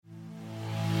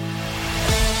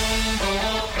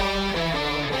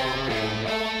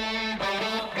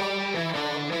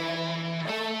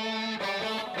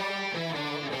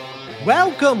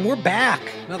Welcome. We're back.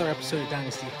 Another episode of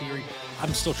Dynasty Theory.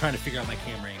 I'm still trying to figure out my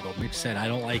camera angle. Mitch said I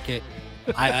don't like it.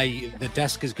 The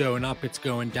desk is going up. It's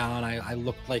going down. I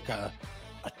looked like a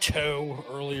toe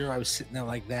earlier. I was sitting there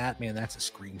like that. Man, that's a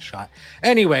screenshot.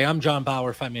 Anyway, I'm John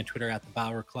Bauer. Find me on Twitter at the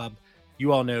Bauer Club.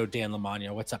 You all know Dan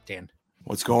Lamagna. What's up, Dan?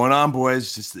 What's going on,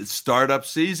 boys? Just it's startup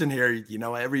season here. You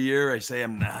know, every year I say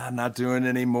I'm not doing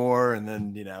anymore. And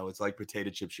then, it's like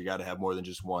potato chips. You got to have more than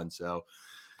just one. So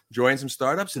enjoying some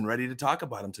startups and ready to talk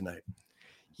about them tonight.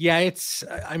 Yeah,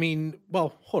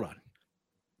 hold on.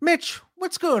 Mitch,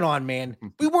 what's going on, man?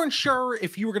 We weren't sure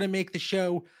if you were going to make the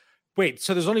show. Wait,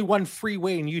 so there's only one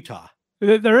freeway in Utah?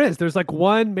 There is. There's like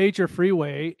one major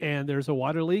freeway and there's a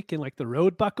water leak and like the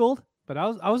road buckled, but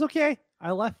I was okay.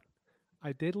 I left.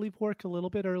 I did leave work a little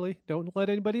bit early. Don't let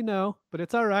anybody know, but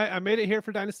it's all right. I made it here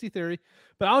for Dynasty Theory,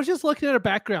 but I was just looking at our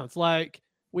backgrounds. Like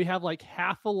we have like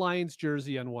half a Lions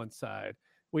jersey on one side.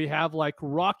 We have like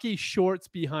Rocky shorts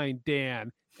behind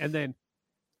Dan and then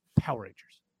Power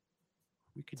Rangers.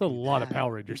 It's a lot of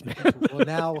Power Rangers, man. Well,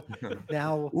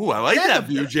 now. Ooh, I like that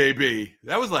view, JB.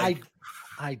 That was like.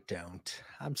 I don't.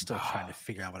 I'm still trying to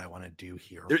figure out what I want to do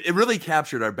here. It really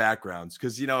captured our backgrounds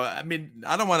because, I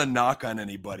don't want to knock on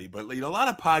anybody, but, a lot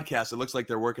of podcasts, it looks like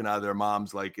they're working out of their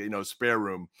mom's, spare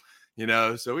room,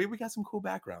 so we got some cool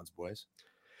backgrounds, boys.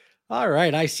 All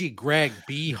right. I see Greg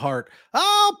B. Hart.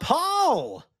 Oh,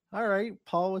 Paul. All right.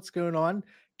 Paul, what's going on?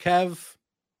 Kev.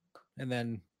 And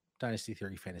then Dynasty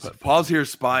Theory Fantasy. But Paul's here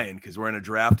spying because we're in a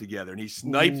draft together and he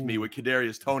sniped me with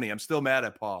Kadarius Toney. I'm still mad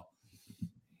at Paul.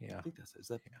 Yeah. I think is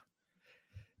that. Yeah.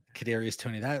 Kadarius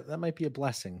Toney. That might be a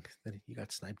blessing that you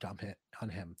got sniped on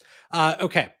him.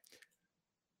 Okay.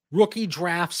 Rookie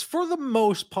drafts, for the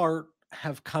most part,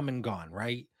 have come and gone,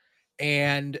 right?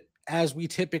 And as we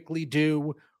typically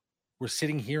do, we're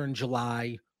sitting here in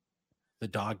July, the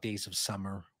dog days of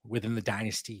summer, within the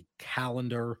Dynasty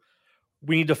calendar.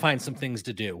 We need to find some things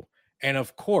to do. And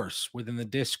of course, within the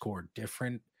Discord,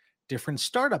 different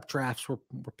startup drafts we're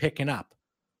picking up.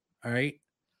 All right.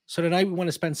 So tonight we want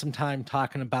to spend some time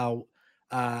talking about,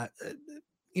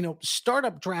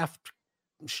 startup draft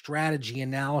strategy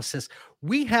analysis.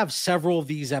 We have several of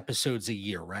these episodes a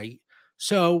year, right?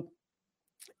 So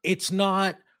it's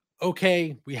not,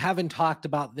 okay, we haven't talked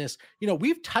about this.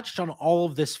 We've touched on all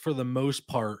of this for the most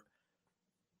part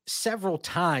several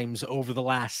times over the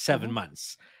last 7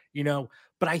 months,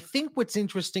 but I think what's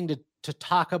interesting to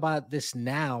talk about this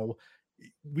now,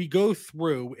 we go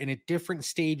through and at different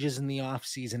stages in the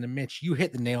offseason, and Mitch, you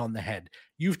hit the nail on the head.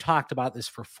 You've talked about this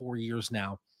for 4 years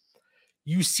now.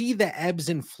 You see the ebbs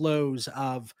and flows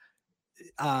of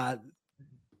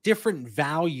different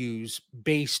values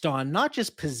based on not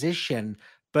just position,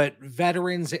 but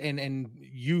veterans and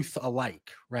youth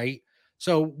alike, right?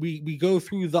 So we go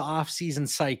through the offseason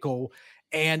cycle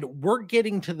and we're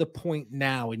getting to the point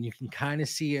now, and you can kind of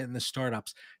see it in the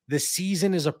startups. The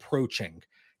season is approaching.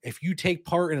 If you take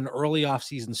part in an early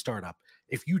offseason startup,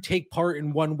 if you take part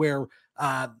in one where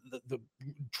the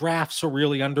drafts are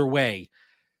really underway,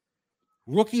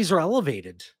 rookies are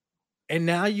elevated. And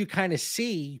now you kind of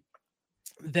see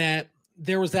that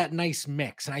there was that nice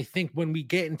mix. And I think when we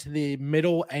get into the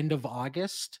middle end of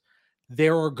August,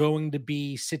 there are going to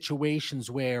be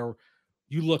situations where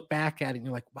you look back at it and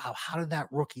you're like, wow, how did that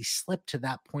rookie slip to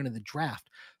that point of the draft?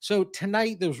 So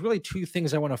tonight, there's really two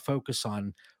things I want to focus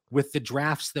on with the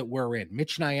drafts that we're in.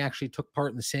 Mitch and I actually took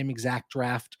part in the same exact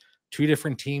draft, 2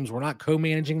 different teams. We're not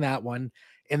co-managing that one.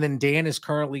 And then Dan is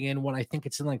currently in one. I think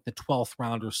it's in like the 12th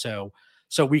round or so.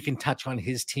 So we can touch on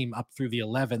his team up through the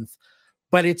 11th.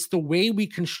 But it's the way we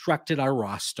constructed our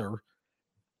roster.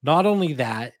 Not only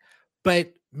that,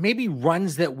 but maybe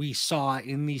runs that we saw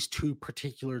in these 2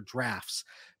 particular drafts.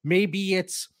 Maybe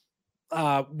it's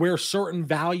where certain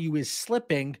value is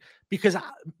slipping, because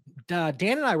Dan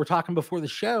and I were talking before the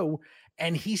show,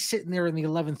 and he's sitting there in the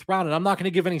 11th round. And I'm not going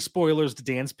to give any spoilers to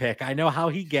Dan's pick. I know how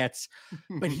he gets,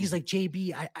 but he's like,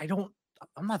 JB,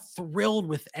 I'm not thrilled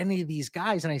with any of these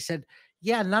guys. And I said,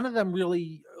 yeah, none of them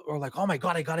really are like, oh my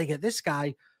God, I got to get this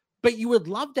guy. But you would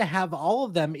love to have all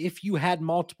of them if you had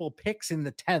multiple picks in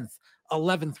the 10th,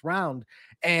 11th round.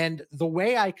 And the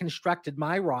way I constructed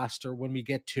my roster when we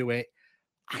get to it,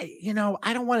 I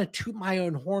don't want to toot my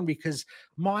own horn because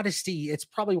modesty, it's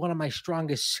probably one of my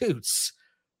strongest suits,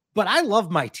 but I love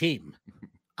my team.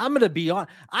 I'm going to be on.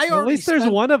 At least there's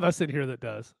one of us in here that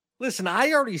does. Listen,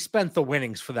 I already spent the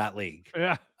winnings for that league.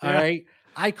 Yeah. All right.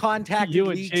 I contacted you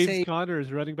and League James Safe. Conner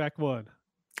is running back 1.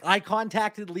 I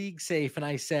contacted League Safe and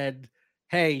I said,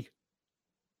 hey,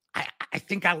 I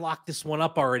think I locked this one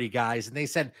up already, guys. And they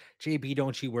said, JB,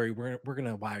 don't you worry. We're going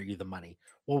to wire you the money.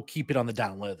 We'll keep it on the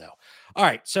down low, though. All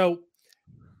right. So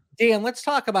Dan, let's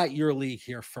talk about your league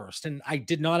here first. And I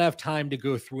did not have time to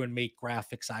go through and make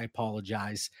graphics. I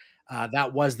apologize.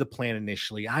 That was the plan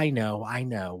initially. I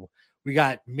know. We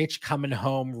got Mitch coming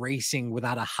home racing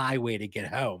without a highway to get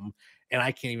home, and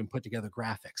I can't even put together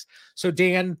graphics. So,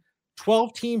 Dan,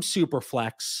 12 team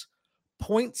Superflex,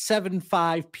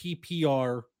 0.75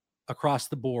 PPR across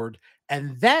the board,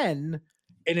 and then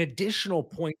an additional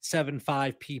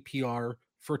 0.75 PPR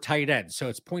for tight end. So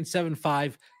it's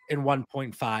 0.75 and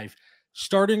 1.5.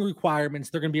 Starting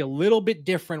requirements, they're going to be a little bit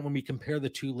different when we compare the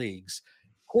two leagues.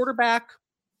 Quarterback,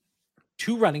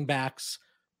 2 running backs,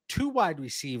 2 wide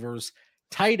receivers,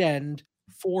 tight end,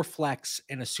 4 flex,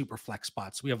 and a super flex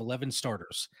spot. So we have 11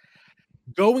 starters.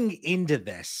 Going into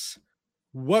this,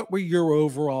 what were your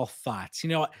overall thoughts?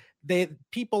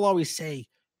 People always say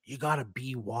you got to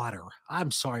be water.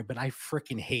 I'm sorry, but I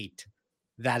freaking hate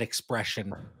that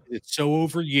expression. It's so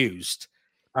overused.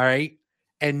 All right.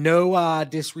 And no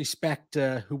disrespect.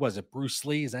 Who was it? Bruce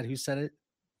Lee? Is that who said it?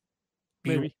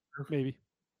 Maybe.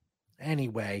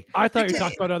 Anyway, I thought you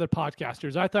talked about other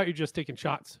podcasters. I thought you're just taking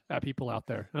shots at people out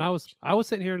there, and I was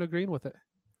sitting here and agreeing with it.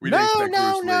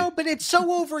 No, but it's so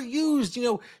overused.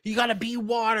 You gotta be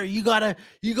water. You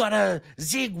gotta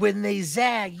zig when they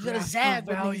zag. You gotta zag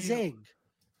when they zig.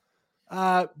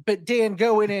 But Dan,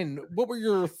 going in, what were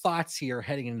your thoughts here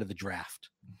heading into the draft?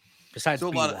 Besides be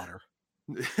water.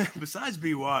 Besides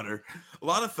be water, a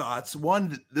lot of thoughts.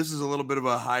 One, this is a little bit of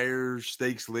a higher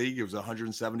stakes league. It was a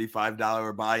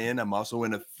 $175 buy-in. I'm also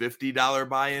in a $50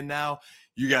 buy-in now.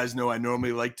 You guys know I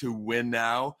normally like to win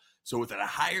now. So with a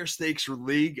higher stakes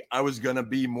league, I was going to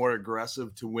be more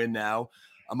aggressive to win now.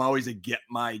 I'm always a get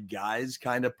my guys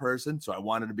kind of person. So I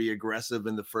wanted to be aggressive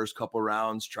in the first couple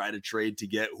rounds, try to trade to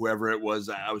get whoever it was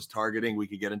I was targeting. We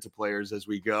could get into players as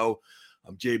we go.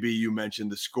 JB, you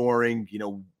mentioned the scoring,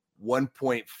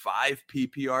 1.5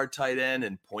 PPR tight end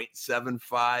and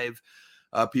 0.75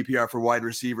 PPR for wide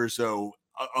receiver. So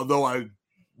although I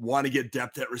want to get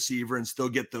depth at receiver and still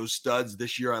get those studs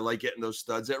this year, I like getting those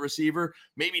studs at receiver.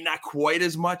 Maybe not quite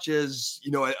as much as,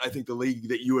 I think the league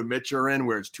that you and Mitch are in,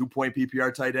 where it's 2-point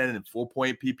PPR tight end and full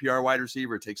point PPR wide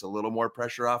receiver, it takes a little more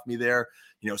pressure off me there.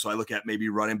 So I look at maybe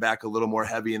running back a little more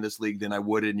heavy in this league than I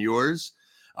would in yours.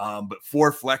 But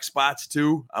 4 flex spots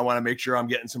too. I want to make sure I'm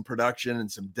getting some production and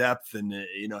some depth and,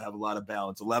 have a lot of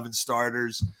balance. 11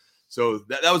 starters. So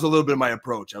that was a little bit of my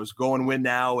approach. I was going win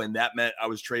now, and that meant I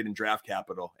was trading draft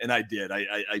capital, and I did.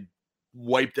 I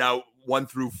wiped out 1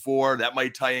 through 4. That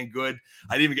might tie in good.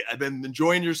 I've been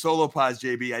enjoying your solo pods,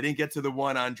 JB. I didn't get to the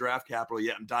one on draft capital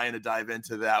yet. I'm dying to dive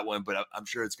into that one, but I'm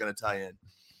sure it's going to tie in.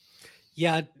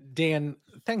 Yeah, Dan,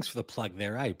 thanks for the plug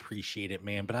there. I appreciate it,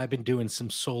 man. But I've been doing some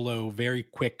solo, very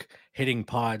quick hitting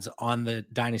pods on the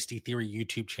Dynasty Theory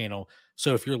YouTube channel.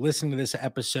 So if you're listening to this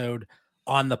episode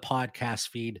on the podcast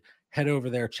feed, head over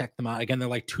there, check them out. Again, they're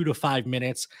like 2 to 5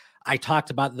 minutes. I talked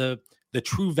about the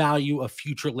true value of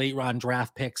future late round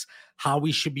draft picks, how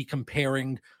we should be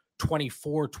comparing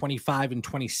 24, 25, and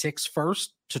 26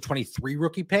 first to 23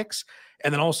 rookie picks,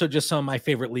 and then also just some of my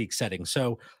favorite league settings.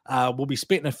 So we'll be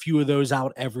spitting a few of those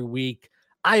out every week.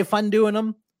 I have fun doing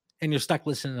them, and you're stuck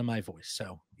listening to my voice,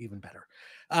 so even better.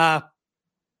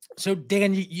 So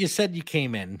Dan, you said you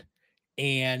came in,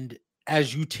 and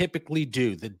as you typically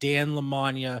do, the Dan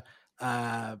Lamagna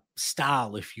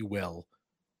style, if you will,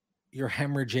 you're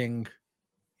hemorrhaging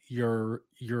your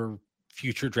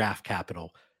future draft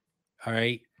capital. All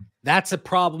right. That's a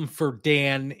problem for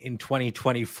Dan in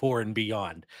 2024 and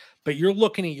beyond. But you're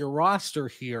looking at your roster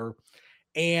here,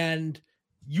 and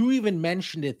you even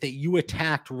mentioned it that you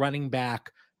attacked running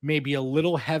back maybe a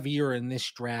little heavier in this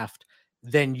draft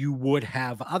than you would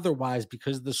have otherwise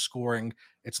because of the scoring.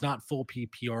 It's not full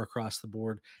PPR across the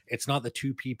board. It's not the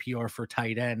 2 PPR for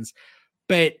tight ends.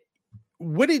 But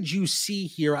what did you see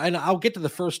here? And I'll get to the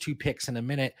first 2 picks in a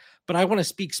minute, but I want to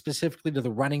speak specifically to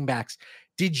the running backs.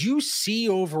 Did you see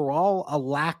overall a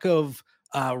lack of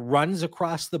runs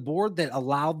across the board that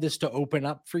allowed this to open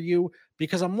up for you?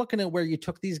 Because I'm looking at where you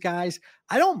took these guys.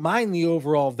 I don't mind the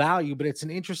overall value, but it's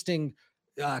an interesting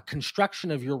construction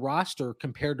of your roster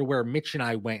compared to where Mitch and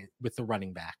I went with the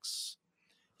running backs.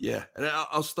 Yeah. And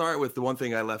I'll start with the one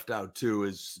thing I left out too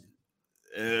is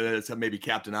it's maybe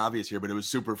Captain Obvious here, but it was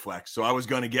super flex. So I was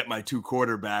going to get my 2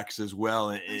 quarterbacks as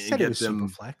well and get them super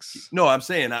flex. No, I'm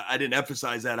saying I didn't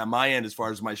emphasize that on my end as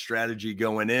far as my strategy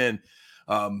going in.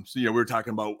 So, we were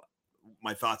talking about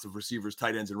my thoughts of receivers,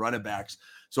 tight ends, and running backs.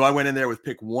 So I went in there with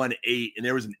pick 1-8, and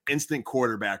there was an instant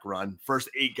quarterback run. First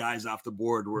 8 guys off the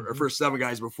board or first 7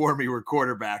 guys before me were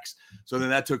quarterbacks. So then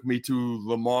that took me to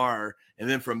Lamar. And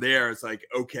then from there, it's like,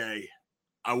 okay,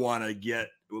 I want to get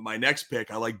with my next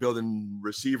pick, I like building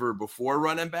receiver before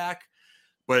running back,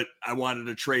 but I wanted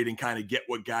to trade and kind of get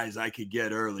what guys I could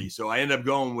get early. So I ended up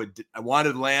going with, I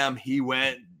wanted Lamb. He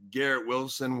went. Garrett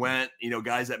Wilson went,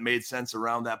 guys that made sense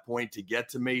around that point to get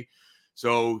to me.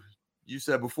 So you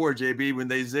said before, JB, when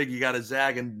they zig, you got to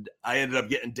zag. And I ended up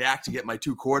getting Dak to get my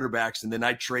 2 quarterbacks. And then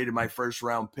I traded my first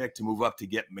round pick to move up to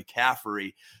get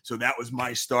McCaffrey. So that was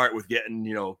my start with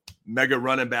getting, mega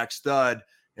running back stud.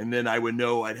 And then I would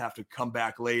know I'd have to come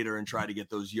back later and try to get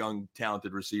those young,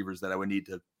 talented receivers that I would need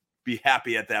to be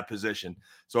happy at that position.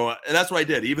 So, and that's what I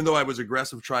did. Even though I was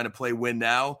aggressive trying to play win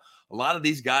now, a lot of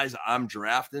these guys I'm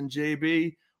drafting,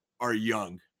 JB, are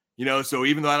young. So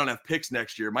even though I don't have picks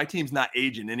next year, my team's not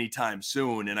aging anytime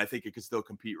soon, and I think it could still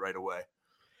compete right away.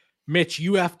 Mitch,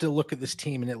 you have to look at this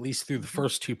team, and at least through the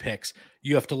first 2 picks,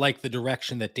 you have to like the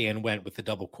direction that Dan went with the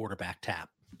double quarterback tap.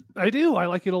 I do. I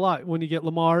like it a lot. When you get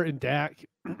Lamar and Dak,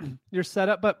 you're set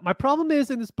up. But my problem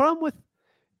is, and this problem with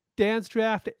Dan's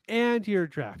draft and your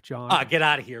draft, John. Get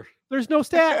out of here. There's no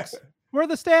stacks. Where are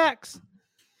the stacks?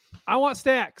 I want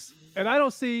stacks. And I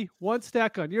don't see one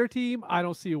stack on your team. I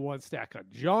don't see one stack on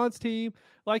John's team.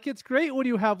 Like, it's great when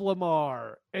you have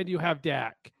Lamar and you have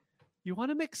Dak. You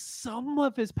want to mix some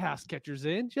of his pass catchers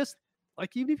in. Just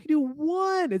like, even if you do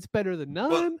one, it's better than none.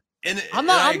 Well, I'm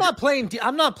not playing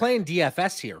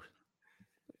DFS here.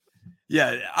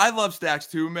 Yeah, I love stacks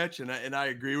too, Mitch, and I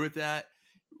agree with that.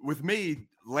 With me,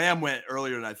 Lamb went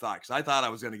earlier than I thought, because I thought I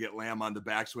was going to get Lamb on the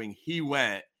backswing. He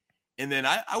went. And then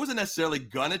I wasn't necessarily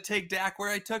going to take Dak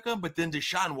where I took him, but then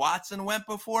Deshaun Watson went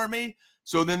before me.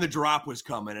 So then the drop was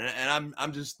coming, and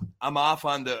I'm off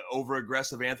on the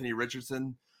over-aggressive Anthony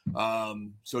Richardson.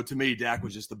 So to me, Dak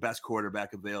was just the best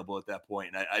quarterback available at that point.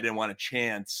 And I didn't want to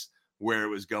chance where it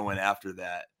was going after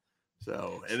that.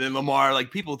 So, and then Lamar, like,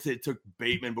 people took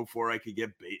Bateman before I could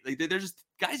get Bateman. Like, they're just,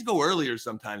 guys go earlier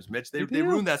sometimes, Mitch. They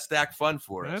ruin that stack fun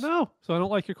for us. I know. So I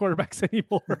don't like your quarterbacks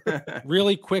anymore.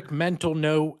 Really quick mental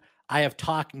note. I have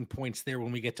talking points there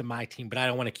when we get to my team, but I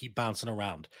don't want to keep bouncing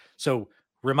around. So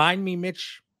remind me,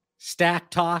 Mitch,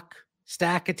 stack talk,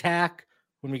 stack attack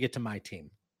when we get to my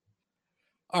team.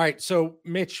 All right. So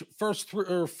Mitch, first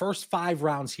 5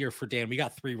 rounds here for Dan. We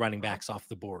got 3 running backs off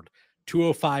the board.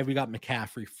 205, we got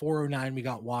McCaffrey. 409, we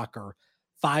got Walker.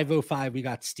 505, we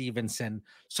got Stevenson.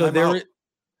 So the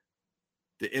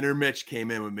inner Mitch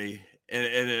came in with me.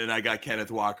 And I got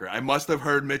Kenneth Walker. I must have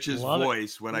heard Mitch's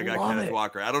voice when I got Kenneth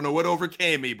Walker. I don't know what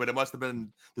overcame me, but it must have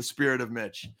been the spirit of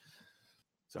Mitch.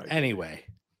 Sorry. Anyway,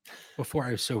 before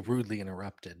I was so rudely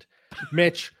interrupted,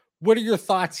 Mitch, what are your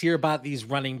thoughts here about these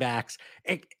running backs?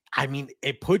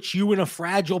 It puts you in a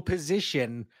fragile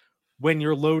position when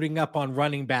you're loading up on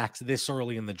running backs this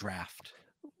early in the draft.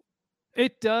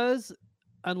 It does,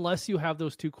 unless you have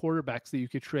those 2 quarterbacks that you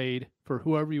could trade for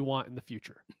whoever you want in the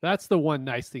future. That's the one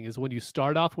nice thing, is when you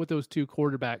start off with those 2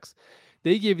 quarterbacks,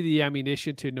 they give you the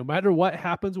ammunition to, no matter what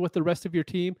happens with the rest of your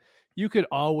team, you could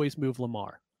always move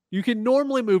Lamar. You can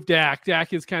normally move Dak.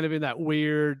 Dak is kind of in that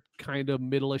weird kind of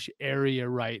middle-ish area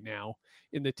right now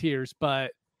in the tiers,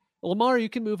 but Lamar, you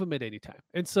can move him at any time.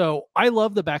 And so I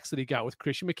love the backs that he got with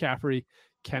Christian McCaffrey,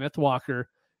 Kenneth Walker.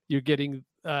 You're getting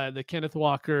the Kenneth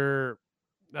Walker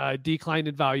decline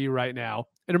in value right now.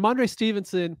 And Ramondre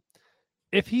Stevenson,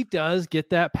 if he does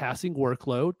get that passing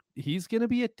workload, he's going to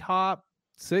be a top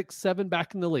 6, 7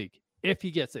 back in the league. If he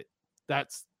gets it,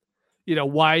 that's,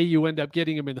 why you end up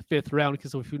getting him in the 5th round.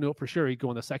 Because if you know for sure, he'd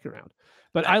go in the 2nd round.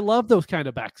 But I love those kind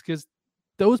of backs, because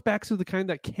those backs are the kind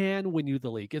that can win you the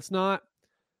league. It's not,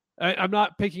 I'm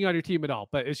not picking on your team at all,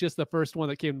 but it's just the first one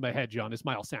that came to my head, John, is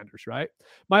Miles Sanders, right?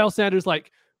 Miles Sanders,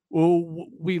 like,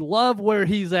 we love where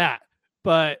he's at,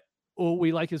 but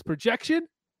we like his projection.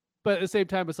 But at the same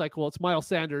time, it's like, well, it's Miles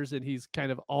Sanders, and he's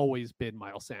kind of always been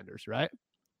Miles Sanders, right?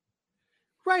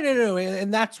 Right. No.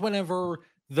 And that's whenever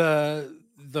the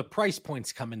price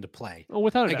points come into play. Oh,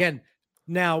 without it. Again,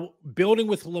 now building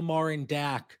with Lamar and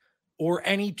Dak, or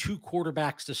any 2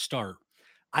 quarterbacks to start,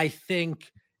 I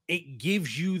think it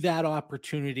gives you that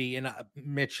opportunity. And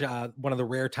Mitch, one of the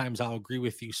rare times I'll agree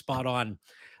with you, spot on.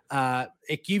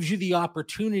 It gives you the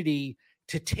opportunity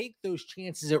to take those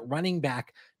chances at running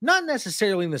back, not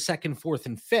necessarily in the 2nd, 4th,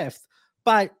 and 5th,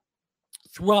 but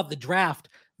throughout the draft.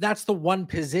 That's the one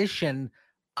position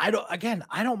I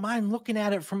don't mind looking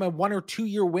at it from a 1 or 2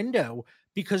 year window,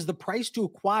 because the price to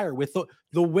acquire with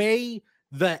the way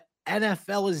the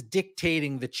NFL is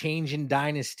dictating the change in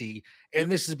Dynasty,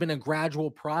 and this has been a gradual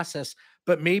process,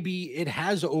 but maybe it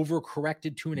has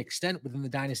overcorrected to an extent within the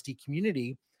Dynasty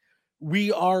community.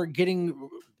 We are getting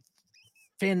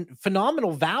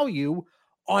phenomenal value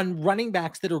on running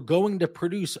backs that are going to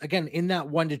produce, again, in that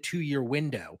 1 to 2 year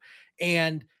window.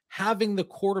 And having the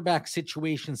quarterback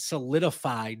situation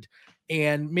solidified,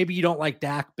 and maybe you don't like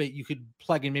Dak, but you could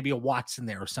plug in maybe a Watson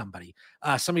there or somebody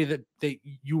that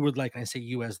you would like. And I say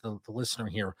you as the listener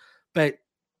here, but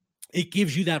it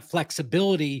gives you that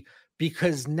flexibility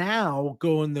because now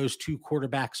going those two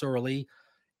quarterbacks early,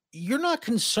 you're not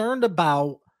concerned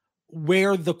about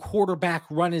where the quarterback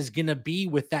run is going to be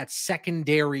with that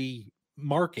secondary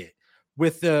market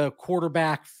with the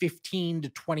quarterback 15 to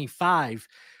 25,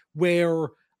 where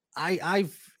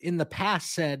I've in the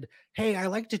past said, hey, I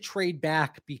like to trade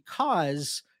back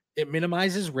because it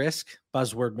minimizes risk,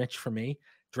 buzzword Mitch for me,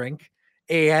 drink,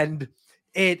 and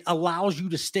it allows you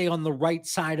to stay on the right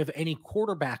side of any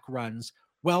quarterback runs.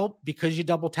 Well, because you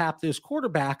double tap those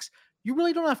quarterbacks, you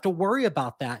really don't have to worry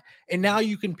about that. And now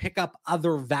you can pick up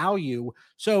other value.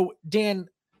 So, Dan,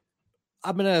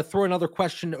 I'm going to throw another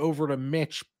question over to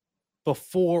Mitch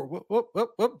before.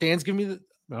 Dan's giving me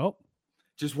the.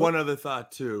 Just one other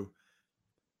thought, too.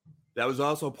 That was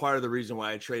also part of the reason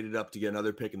why I traded up to get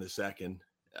another pick in the second.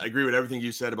 I agree with everything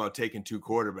you said about taking two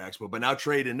quarterbacks, but now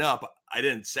trading up, I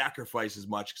didn't sacrifice as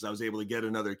much because I was able to get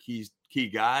another key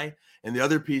guy. And the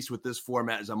other piece with this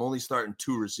format is I'm only starting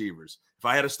two receivers. If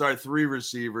I had to start three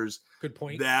receivers, good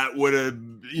point, that would have,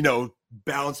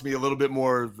 balanced me a little bit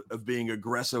more of being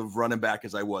aggressive running back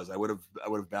as I was. I would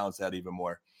have balanced that even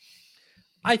more.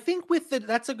 I think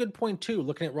that's a good point too.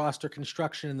 Looking at roster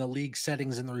construction and the league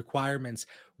settings and the requirements,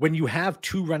 when you have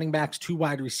two running backs, two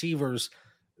wide receivers,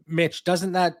 Mitch,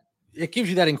 it gives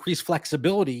you that increased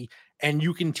flexibility and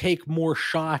you can take more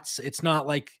shots. It's not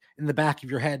like in the back of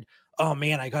your head, oh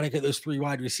man, I got to get those three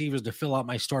wide receivers to fill out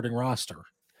my starting roster.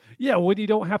 Yeah. When you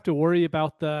don't have to worry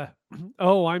about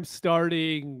I'm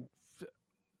starting.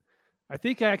 I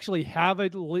think I actually have a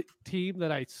team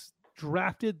that I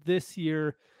drafted this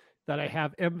year that I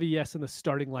have MVS in the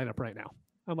starting lineup right now.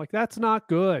 I'm like, that's not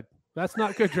good. That's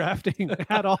not good drafting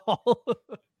at all.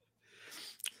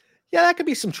 Yeah, that could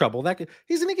be some trouble.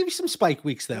 He's going to give you some spike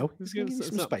weeks, though. He's going to give you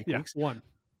some spike weeks. One.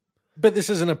 But this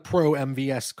isn't a pro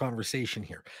MVS conversation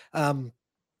here.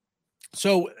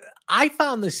 So I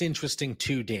found this interesting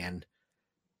too, Dan.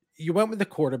 You went with the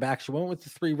quarterbacks. You went with the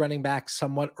three running backs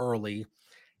somewhat early.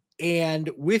 And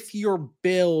with your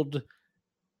build,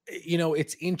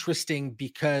 it's interesting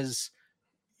because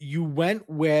you went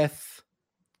with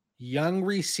young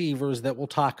receivers that we'll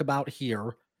talk about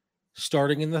here,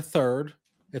 starting in the third.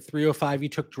 At 305, you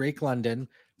took Drake London.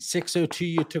 602,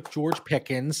 you took George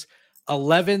Pickens.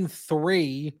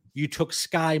 11-3, you took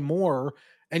Sky Moore.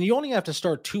 And you only have to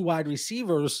start two wide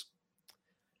receivers.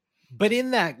 But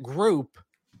in that group,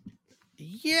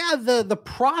 yeah, the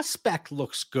prospect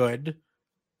looks good.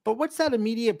 But what's that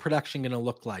immediate production going to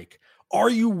look like? Are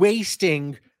you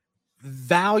wasting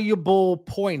valuable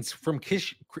points from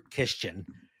Christian?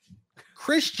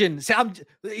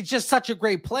 It's just such a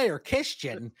great player.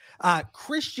 Christian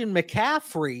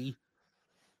McCaffrey,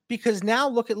 because now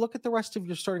look at the rest of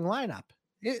your starting lineup.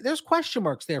 There's question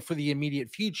marks there for the immediate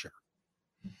future.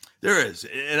 There is.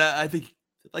 And I think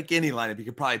like any lineup, you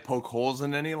could probably poke holes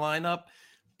in any lineup,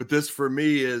 but this for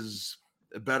me is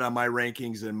a bet on my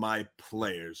rankings and my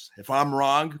players. If I'm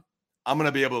wrong, I'm going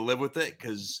to be able to live with it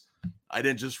because I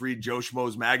didn't just read Joe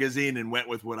Schmo's magazine and went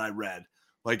with what I read.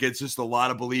 Like, it's just a lot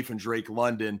of belief in Drake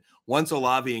London. Once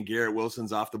Olave and Garrett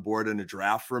Wilson's off the board in a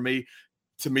draft for me,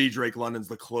 to me, Drake London's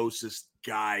the closest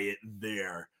guy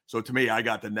there. So to me, I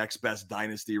got the next best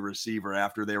dynasty receiver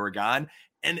after they were gone.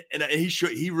 And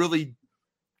he really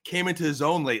came into his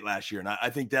own late last year. And I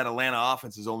think that Atlanta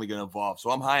offense is only going to evolve. So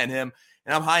I'm high on him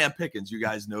and I'm high on Pickens. You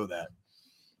guys know that.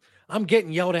 I'm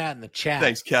getting yelled at in the chat.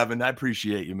 Thanks, Kevin. I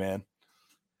appreciate you, man.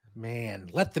 Man,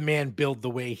 let the man build the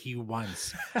way he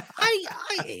wants.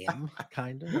 I am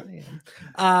kind of. I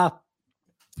am.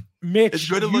 Mitch, it's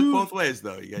good to look both ways,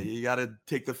 though. You got to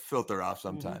take the filter off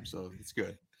sometimes, so it's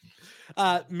good.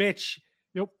 Mitch,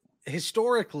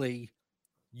 historically,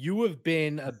 you have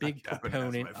been a big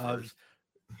proponent of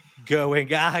going.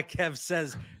 Kev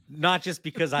says, not just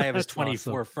because I have his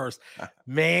 24 awesome. First.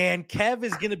 Man, Kev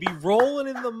is going to be rolling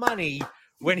in the money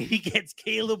when he gets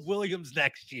Caleb Williams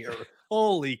next year.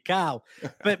 Holy cow.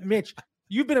 But Mitch,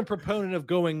 you've been a proponent of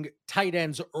going tight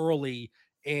ends early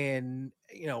in,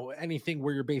 anything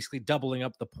where you're basically doubling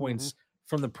up the points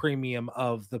from the premium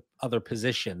of the other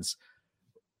positions.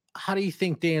 How do you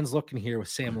think Dan's looking here with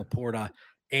Sam Laporta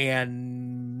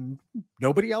and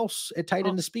nobody else at tight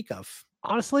end to speak of?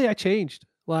 Honestly, I changed.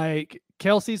 Like,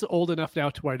 Kelsey's old enough now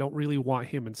to where I don't really want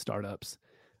him in startups.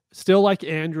 Still like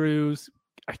Andrews.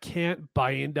 I can't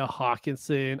buy into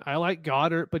Hawkinson. I like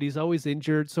Goddard, but he's always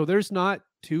injured. So there's not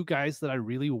two guys that I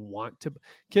really want to.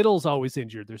 Kittle's always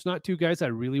injured. There's not two guys I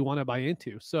really want to buy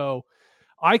into. So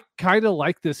I kind of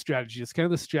like this strategy. It's kind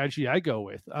of the strategy I go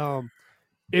with.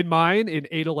 In mine, in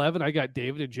 8-11, I got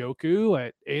David Njoku.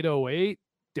 At 808,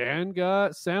 Dan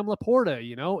got Sam Laporta.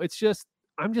 You know, it's just,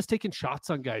 I'm just taking shots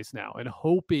on guys now and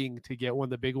hoping to get one of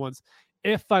the big ones.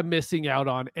 If I'm missing out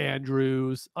on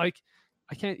Andrews, like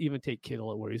I can't even take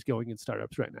Kittle at where he's going in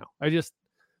startups right now.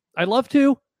 I'd love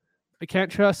to. I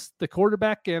can't trust the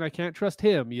quarterback and I can't trust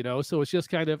him, you know? So it's just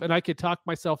kind of, and I could talk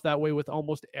myself that way with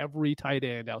almost every tight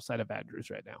end outside of Andrews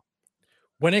right now.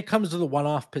 When it comes to the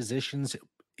one-off positions,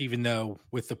 even though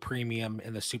with the premium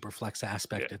and the super flex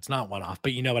aspect, it's not one-off,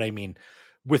 but you know what I mean?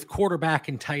 With quarterback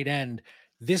and tight end,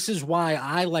 this is why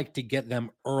I like to get them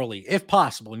early, if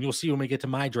possible. And you'll see when we get to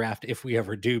my draft, if we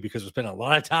ever do, because we spent a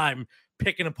lot of time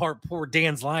picking apart poor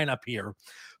Dan's lineup here.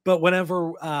 But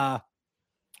whenever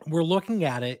we're looking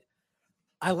at it,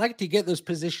 I like to get those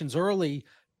positions early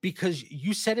because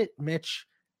you said it, Mitch.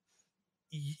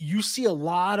 You see a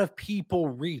lot of people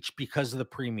reach because of the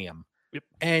premium. Yep.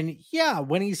 And yeah,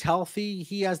 when he's healthy,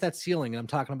 he has that ceiling. And I'm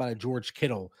talking about a George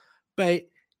Kittle. But,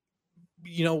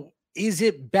 you know, is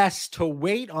it best to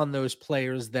wait on those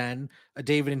players then, a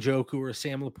David Njoku or a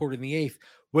Sam Laporta in the 8th,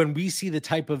 when we see the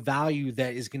type of value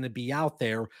that is going to be out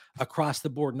there across the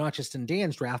board, not just in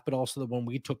Dan's draft, but also the one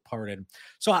we took part in?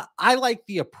 So I like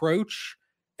the approach.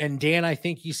 And Dan, I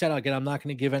think you said, again, I'm not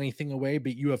going to give anything away,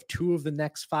 but you have 2 of the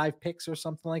next 5 picks or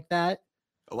something like that.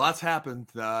 A lot's happened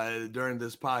during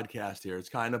this podcast here. It's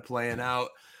kind of playing out.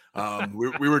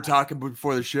 We were talking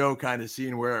before the show, kind of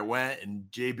seeing where it went, and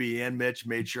JB and Mitch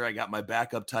made sure I got my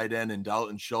backup tight end and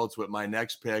Dalton Schultz with my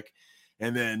next pick.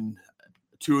 And then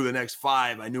 2 of the next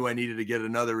 5, I knew I needed to get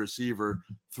another receiver.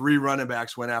 3 running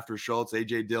backs went after Schultz.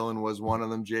 AJ Dillon was one of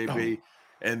them, JB. Oh.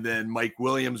 And then Mike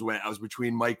Williams went. I was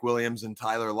between Mike Williams and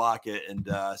Tyler Lockett. And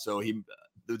so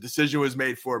the decision was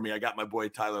made for me. I got my boy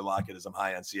Tyler Lockett as I'm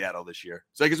high on Seattle this year.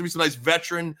 So I guess it'll be some nice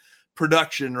veteran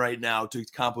production right now to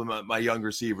complement my young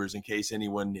receivers in case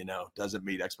anyone, you know, doesn't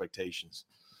meet expectations.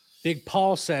 Big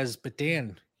Paul says, but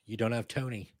Dan, you don't have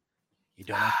Tony. You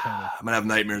don't have Tony. I'm going to have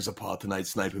nightmares of Paul tonight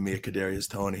sniping me at Kadarius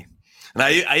Toney. And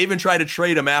I even tried to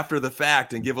trade him after the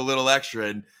fact and give a little extra,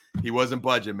 and he wasn't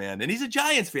budging, man. And he's a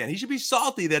Giants fan. He should be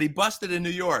salty that he busted in New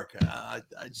York. I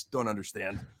just don't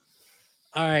understand.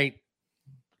 All right.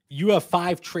 You have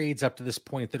 5 trades up to this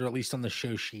point that are at least on the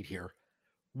show sheet here.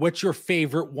 What's your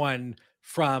favorite one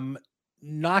from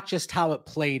not just how it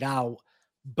played out,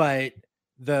 but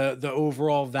the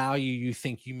overall value you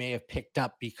think you may have picked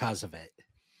up because of it?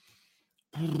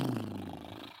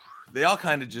 They all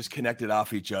kind of just connected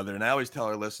off each other. And I always tell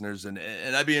our listeners, and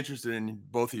I'd be interested in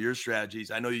both of your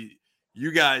strategies. I know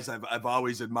you guys, I've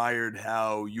always admired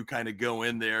how you kind of go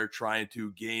in there trying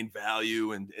to gain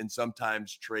value and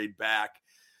sometimes trade back.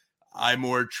 I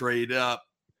more trade up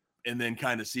and then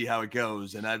kind of see how it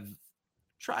goes. And I've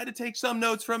tried to take some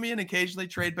notes from you and occasionally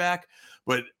trade back.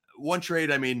 But one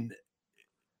trade, I mean,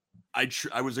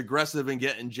 I was aggressive in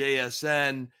getting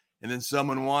JSN, and then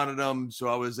someone wanted them, so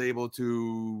I was able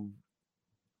to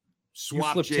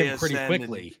swap you flipped JSN him pretty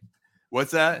quickly.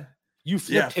 What's that? You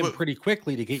flipped him pretty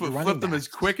quickly to get your running flipped back. Them as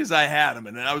quick as I had them,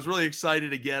 and I was really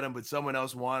excited to get them, but someone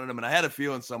else wanted them, and I had a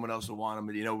feeling someone else would want them.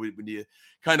 And you know, when you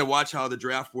kind of watch how the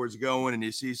draft board's going, and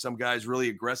you see some guys really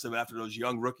aggressive after those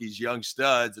young rookies, young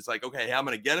studs, it's like, okay, I'm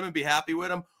going to get them and be happy with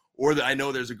them, or I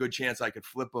know there's a good chance I could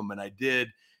flip them, and I did.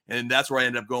 And that's where I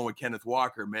ended up going with Kenneth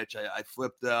Walker, Mitch. I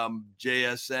flipped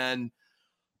JSN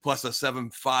plus a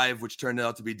 7.5, which turned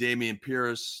out to be Damian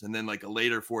Pierce, and then like a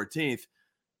later 14th.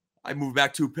 I moved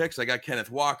back 2 picks. I got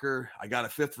Kenneth Walker. I got a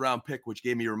 5th round pick, which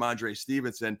gave me Ramondre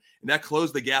Stevenson. And that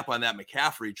closed the gap on that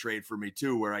McCaffrey trade for me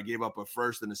too, where I gave up a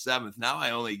 1st and a 7th. Now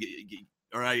I only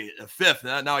a 5th.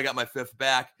 Now I got my 5th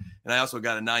back. And I also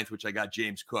got a 9th, which I got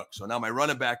James Cook. So now my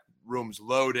running back room's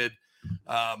loaded.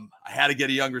 I had to get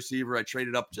a young receiver. I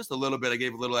traded up just a little bit. I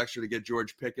gave a little extra to get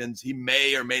George Pickens. He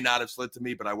may or may not have slid to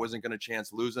me, but I wasn't going to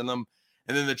chance losing them.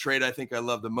 And then the trade I think I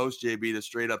love the most, JB, to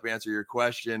straight up answer your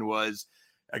question, was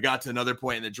I got to another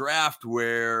point in the draft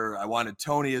where I wanted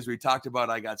Tony, as we talked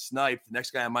about. I got sniped. The next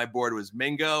guy on my board was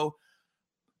Mingo.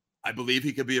 I believe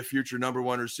he could be a future number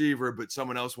 1 receiver, but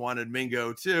someone else wanted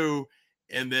Mingo too.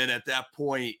 And then at that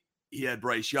point, he had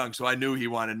Bryce Young. So I knew he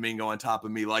wanted Mingo on top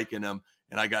of me liking him.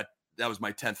 And that was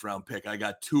my 10th round pick. I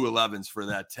got 2 11s for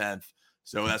that 10th.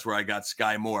 So that's where I got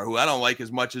Sky Moore, who I don't like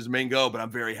as much as Mingo, but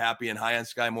I'm very happy and high on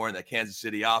Sky Moore in that Kansas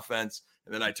City offense.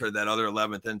 And then I turned that other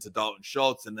 11th into Dalton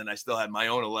Schultz. And then I still had my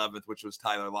own 11th, which was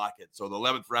Tyler Lockett. So the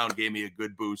 11th round gave me a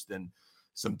good boost and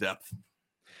some depth.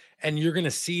 And you're going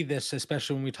to see this,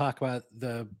 especially when we talk about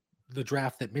the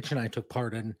draft that Mitch and I took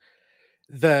part in.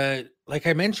 Like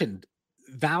I mentioned,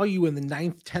 value in the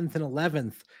 9th, 10th, and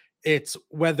 11th It's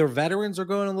whether veterans are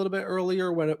going a little bit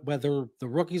earlier, whether the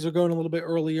rookies are going a little bit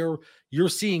earlier, you're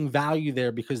seeing value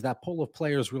there because that pool of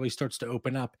players really starts to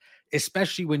open up,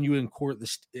 especially when you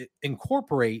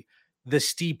incorporate the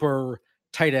steeper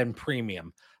tight end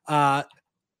premium.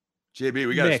 JB,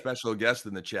 we got a Nick. special guest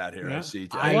in the chat here. Yeah. I see.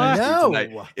 I see know.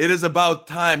 tonight. It is about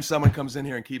time someone comes in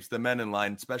here and keeps the men in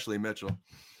line, especially Mitchell.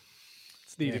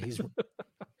 It's needed.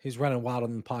 He's running wild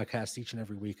on the podcast each and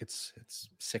every week. It's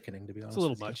sickening, to be honest. It's a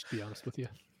little much, to be honest with you.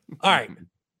 All right,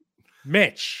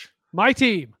 Mitch. My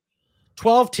team.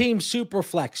 12-team super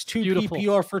flex, 2 Beautiful.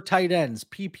 PPR for tight ends,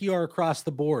 PPR across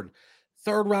the board,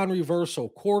 3rd round reversal,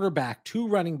 quarterback, 2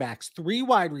 running backs, 3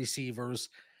 wide receivers,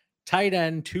 tight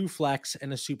end, 2 flex,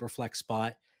 and a super flex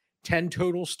spot, 10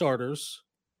 total starters.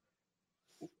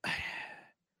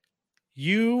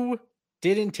 You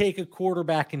didn't take a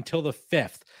quarterback until the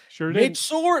 5th. Sure Mitch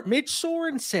did.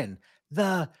 Sorensen,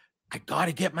 I got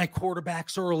to get my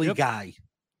quarterbacks early guy.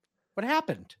 What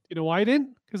happened? You know why I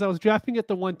didn't? Because I was drafting at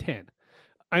the 110.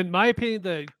 In my opinion,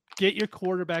 the get your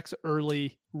quarterbacks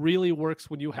early really works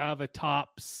when you have a top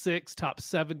 6, top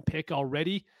 7 pick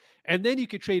already. And then you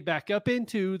could trade back up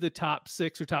into the top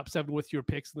 6 or top 7 with your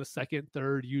picks in the 2nd,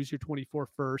 3rd, use your 24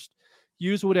 first,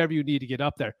 use whatever you need to get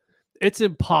up there. It's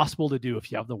impossible to do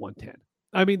if you have the 110.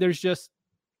 I mean, there's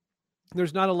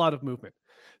not a lot of movement.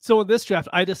 So in this draft,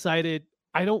 I decided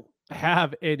I don't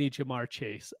have any Jamar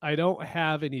Chase. I don't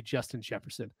have any Justin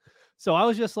Jefferson. So I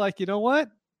was just like, you know what?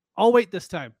 I'll wait this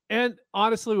time. And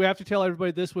honestly, we have to tell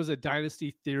everybody this was a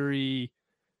dynasty theory,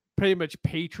 pretty much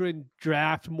patron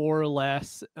draft, more or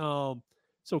less. So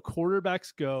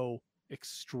quarterbacks go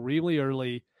extremely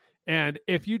early. And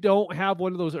if you don't have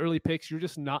one of those early picks, you're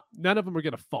just none of them are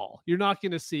going to fall. You're not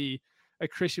going to see a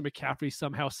Christian McCaffrey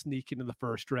somehow sneak into the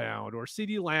first round or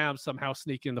CeeDee Lamb somehow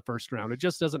sneak in the first round. It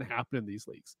just doesn't happen in these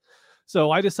leagues.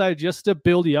 So I decided just to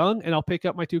build young, and I'll pick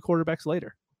up my 2 quarterbacks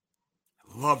later.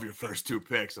 I love your first 2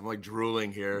 picks. I'm like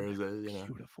drooling here.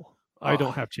 Beautiful. I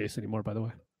don't have Chase anymore, by the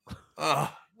way.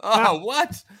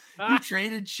 What? You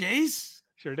traded Chase?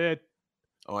 Sure did.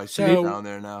 Oh, I see it down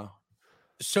there now.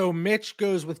 So Mitch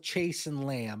goes with Chase and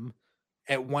Lamb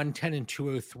at 110 and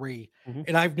 203. Mm-hmm.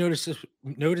 And I've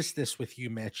noticed this with you,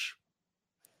 Mitch.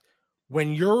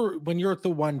 When you're at the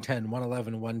 110,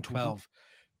 111, 112,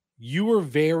 you are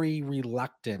very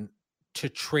reluctant to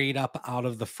trade up out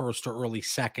of the first or early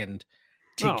second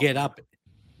to get up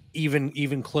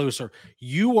even closer.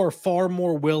 You are far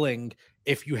more willing,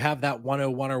 if you have that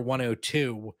 101 or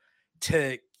 102,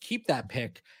 to keep that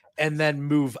pick and then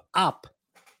move up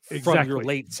from your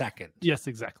late second. Yes,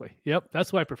 exactly. Yep.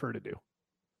 That's what I prefer to do.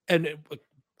 And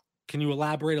can you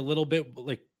elaborate a little bit,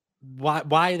 like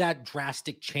why that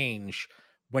drastic change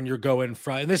when you're going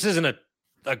from, and this isn't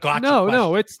a gotcha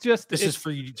No, it's just, this is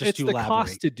for you just it's to the elaborate.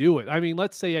 cost to do it. I mean,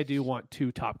 let's say I do want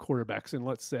 2 top quarterbacks, and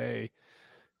let's say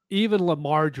even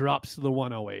Lamar drops to the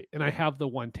 108 and I have the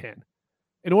 110.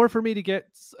 In order for me to get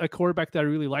a quarterback that I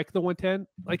really like, the 110,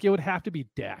 like it would have to be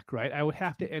Dak, right? I would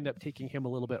have to end up taking him a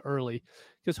little bit early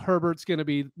because Herbert's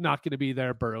not going to be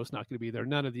there. Burrow's not going to be there.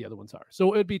 None of the other ones are.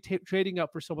 So it would be trading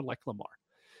up for someone like Lamar.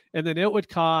 And then it would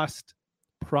cost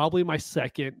probably my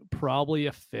 2nd, probably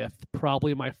a 5th,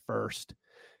 probably my 1st.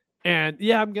 And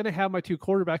yeah, I'm going to have my 2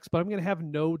 quarterbacks, but I'm going to have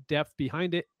no depth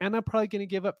behind it. And I'm probably going to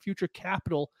give up future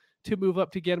capital to move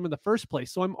up to get him in the first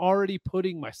place. So I'm already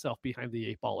putting myself behind the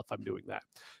 8 ball if I'm doing that.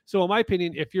 So in my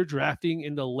opinion, if you're drafting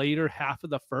in the later half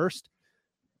of the first,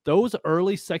 those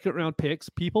early 2nd round picks,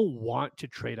 people want to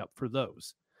trade up for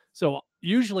those. So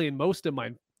usually in most of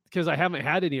mine, because I haven't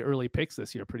had any early picks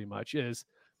this year pretty much, is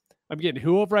I'm getting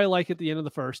whoever I like at the end of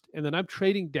the first, and then I'm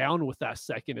trading down with that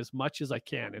 2nd as much as I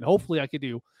can. And hopefully I could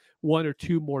do 1 or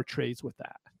 2 more trades with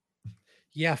that.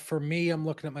 Yeah, for me, I'm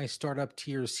looking at my startup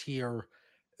tiers here.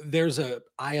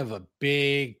 I have a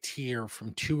big tier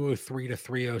from 203 to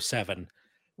 307.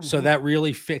 So that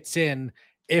really fits in.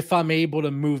 If I'm able to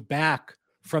move back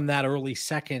from that early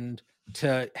 2nd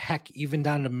to heck, even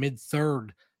down to mid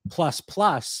 3rd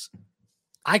plus,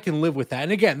 I can live with that.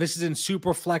 And again, this is in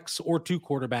super flex or 2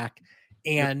 quarterback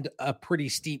and a pretty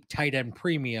steep tight end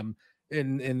premium.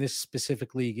 In this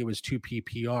specific league, it was 2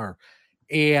 PPR.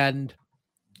 And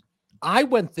I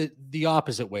went the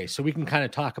opposite way. So we can kind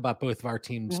of talk about both of our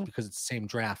teams because it's the same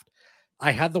draft. I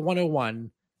had the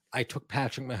 101. I took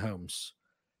Patrick Mahomes.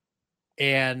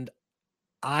 And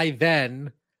I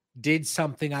then did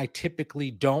something I typically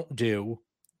don't do.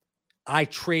 I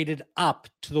traded up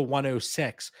to the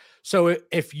 106. So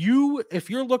if you're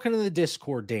looking in the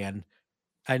Discord, Dan,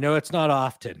 I know it's not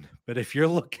often, but if you're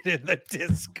looking in the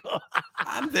Discord,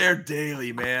 I'm there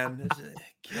daily, man.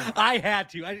 I had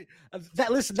to.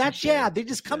 Listen, that jab, they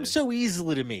just come so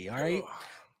easily to me. All right.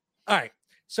 All right.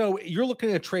 So you're looking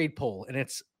at a trade poll, and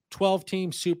it's 12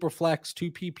 team super flex,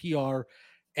 2 PPR,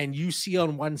 and you see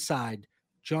on one side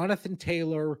Jonathan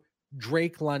Taylor,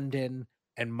 Drake London,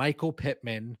 and Michael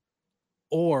Pittman,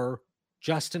 or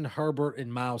Justin Herbert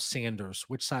and Miles Sanders.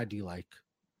 Which side do you like?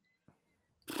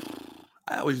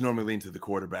 I always normally lean to the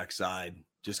quarterback side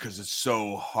just because it's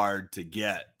so hard to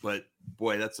get. But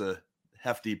boy, that's a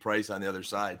hefty price on the other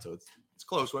side. So it's a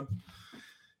close one.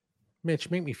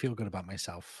 Mitch, make me feel good about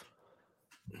myself.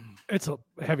 It's a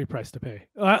heavy price to pay.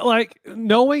 Like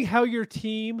knowing how your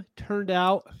team turned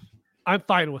out, I'm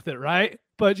fine with it, right?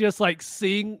 But just like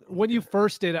seeing when you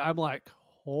first did it, I'm like,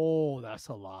 oh, that's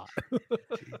a lot.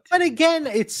 But again,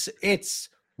 it's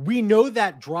we know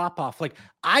that drop off. Like,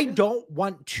 I don't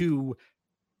want to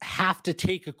have to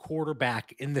take a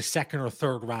quarterback in the second or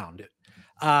third round.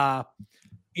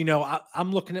 You know,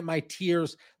 I'm looking at my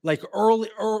tiers like early.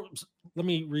 Let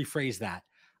me rephrase that.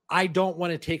 I don't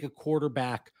want to take a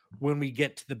quarterback when we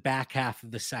get to the back half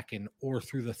of the second or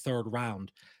through the third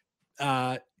round.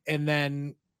 And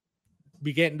then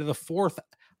we get into the fourth.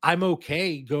 I'm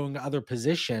okay going to other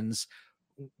positions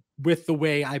with the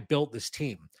way I built this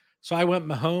team. So I went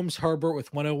Mahomes, Herbert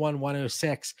with 101,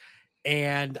 106,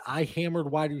 and I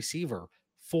hammered wide receiver.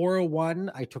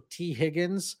 401, I took T.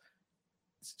 Higgins,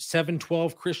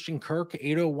 712 Christian Kirk,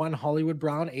 801 Hollywood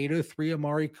Brown, 803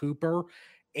 Amari Cooper,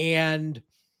 and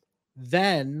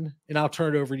then, and I'll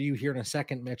turn it over to you here in a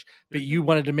second, Mitch, but you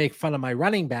wanted to make fun of my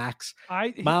running backs.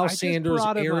 Miles Sanders,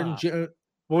 Aaron Jones.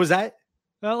 What was that?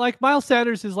 Like Miles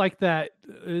Sanders is like that,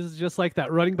 is just like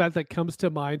that running back that comes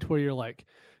to mind where you're like,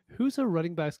 who's a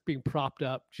running back being propped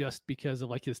up just because of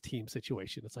like his team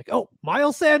situation? It's like, oh,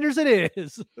 Miles Sanders it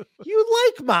is. You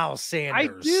like Miles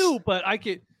Sanders. I do, but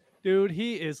dude,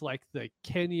 he is like the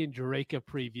Kenyon Drake of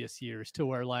previous years to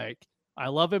where like, I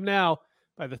love him now.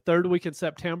 By the third week in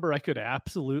September, I could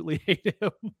absolutely hate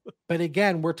him. But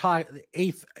again, we're talking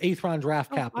eighth round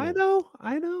draft capital.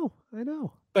 I know.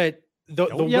 But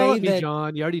Don't the yell way at me, that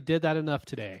John, you already did that enough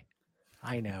today.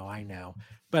 I know.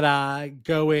 But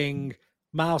going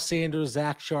Miles Sanders,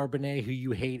 Zach Charbonnet, who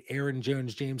you hate, Aaron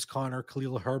Jones, James Conner,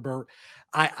 Khalil Herbert.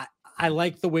 I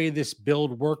like the way this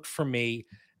build worked for me.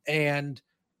 And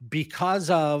because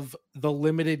of the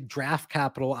limited draft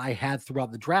capital I had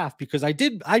throughout the draft, because I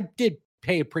did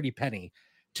pay a pretty penny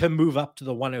to move up to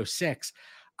the 106.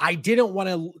 I didn't want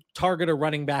to target a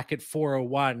running back at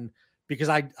 401 because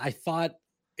I thought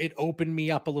it opened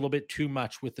me up a little bit too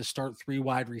much with the start 3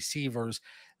 wide receivers,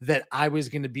 that I was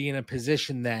going to be in a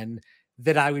position then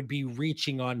that I would be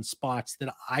reaching on spots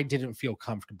that I didn't feel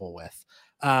comfortable with.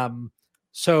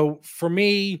 So for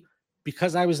me,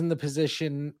 because I was in the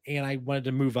position and I wanted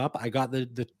to move up, I got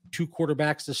the 2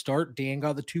 quarterbacks to start. Dan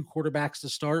got the 2 quarterbacks to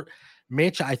start.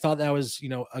 Mitch, I thought that was,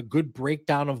 a good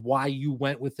breakdown of why you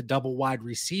went with the double wide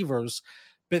receivers.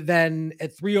 But then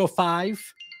at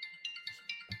 305,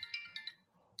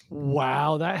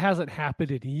 wow, that hasn't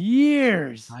happened in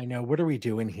years. I know. What are we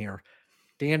doing here?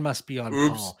 Dan must be on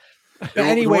Oops. call.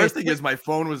 Anyway, the worst thing is my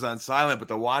phone was on silent, but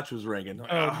the watch was ringing.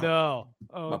 Oh no!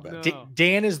 Oh no!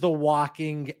 Dan is the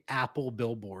walking Apple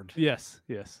billboard. Yes.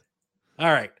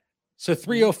 All right. So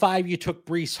 305, you took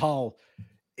Breece Hall.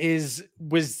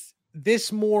 Was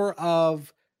this more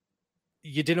of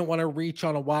you didn't want to reach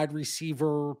on a wide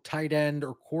receiver, tight end,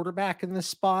 or quarterback in this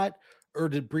spot? Or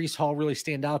did Breece Hall really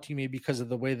stand out to you maybe because of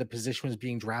the way the position was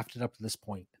being drafted up to this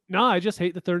point? No, I just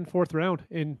hate the 3rd and 4th round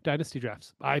in dynasty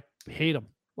drafts. I hate them.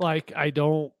 Like, I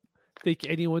don't think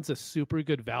anyone's a super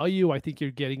good value. I think you're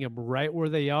getting them right where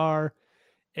they are.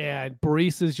 And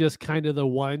Breece is just kind of the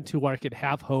one to where I could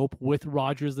have hope with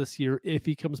Rodgers this year. If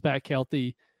he comes back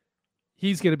healthy,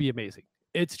 he's going to be amazing.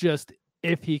 It's just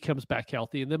if he comes back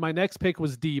healthy. And then my next pick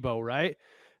was Debo, right?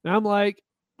 And I'm like,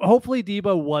 hopefully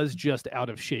Debo was just out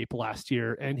of shape last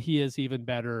year, and he is even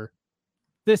better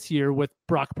this year with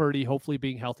Brock Purdy hopefully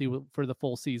being healthy for the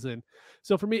full season.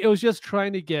 So for me, it was just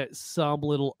trying to get some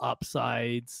little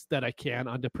upsides that I can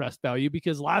on depressed value,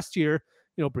 because last year,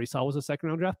 Breece Hall was a 2nd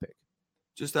round draft pick.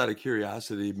 Just out of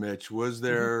curiosity, Mitch, was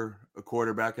there a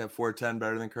quarterback at 410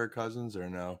 better than Kirk Cousins, or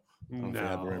no? No,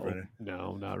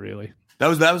 not really. That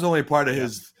was only part of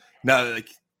his. Now, like,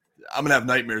 I'm gonna have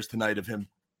nightmares tonight of him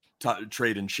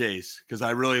trading Chase, because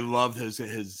I really love I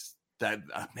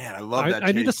love that.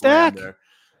 I need a stack. There.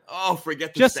 Oh,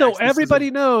 forget the just stacks. So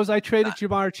everybody knows, I traded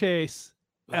Jamar Chase.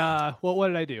 What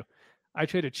did I do? I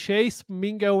traded Chase,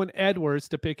 Mingo, and Edwards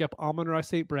to pick up Amon-Ra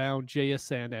St. Brown,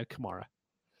 JSN, and Kamara.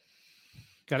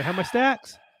 Got to have my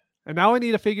stacks. And now I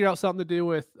need to figure out something to do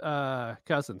with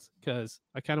Cousins because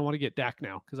I kind of want to get Dak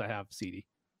now because I have CD.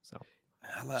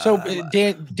 So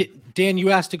Dan, you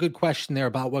asked a good question there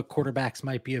about what quarterbacks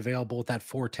might be available at that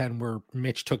 410 where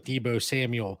Mitch took Deebo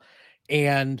Samuel.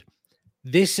 And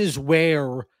this is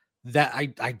where that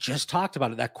I just talked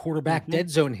about it. That quarterback dead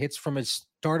zone hits from a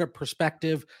startup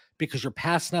perspective because you're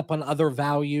passing up on other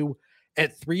value.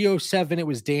 At 307, it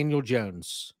was Daniel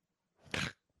Jones.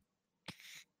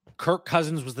 Kirk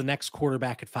Cousins was the next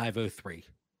quarterback at 503.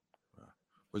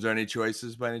 Was there any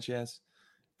choices by any chance?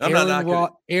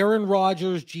 Aaron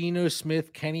Rodgers, Geno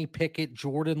Smith, Kenny Pickett,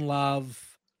 Jordan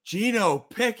Love. Geno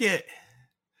Pickett.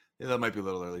 Yeah, that might be a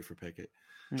little early for Pickett.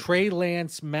 Trey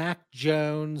Lance, Mac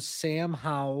Jones, Sam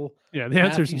Howell. Yeah, the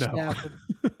answer is no.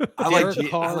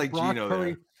 I like Geno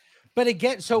there. But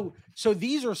again, so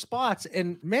these are spots,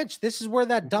 and Mitch, this is where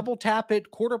that double tap it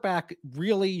quarterback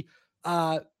really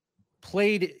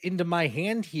played into my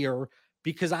hand here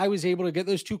because I was able to get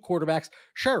those two quarterbacks.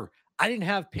 Sure, I didn't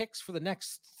have picks for the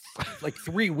next like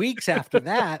 3 weeks after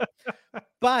that,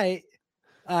 but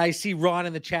I see Ron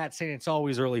in the chat saying it's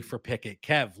always early for Pickett.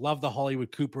 Kev, love the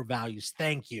Hollywood Cooper values.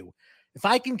 Thank you. If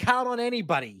I can count on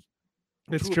anybody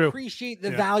to appreciate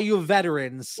the value of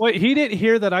veterans. Wait, he didn't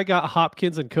hear that I got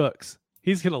Hopkins and Cooks.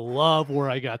 He's going to love where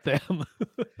I got them.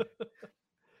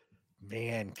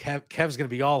 Man, Kev's going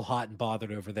to be all hot and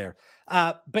bothered over there.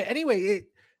 But anyway,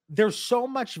 there's so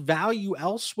much value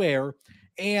elsewhere.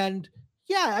 And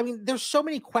yeah, I mean, there's so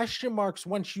many question marks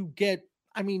once you get,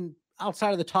 I mean,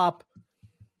 outside of the top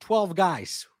 12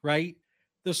 guys, right?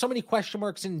 There's so many question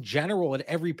marks in general at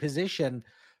every position.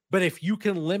 But if you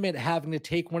can limit having to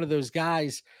take one of those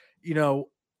guys, you know,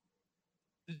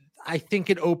 I think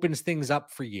it opens things up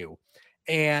for you.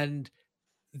 And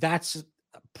that's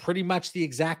pretty much the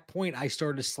exact point I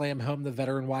started to slam home the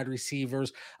veteran wide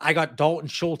receivers. I got Dalton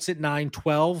Schultz at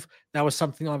 9-12. That was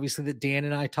something obviously that Dan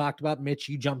and I talked about. Mitch,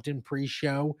 you jumped in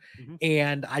pre-show.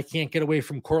 And I can't get away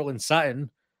from Cortland Sutton.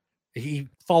 He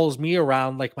follows me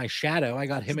around like my shadow. I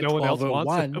got him at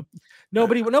 12-01.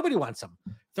 Nobody wants him.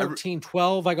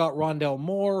 13-12. I got Rondell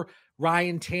Moore,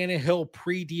 Ryan Tannehill,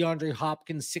 pre-DeAndre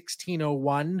Hopkins,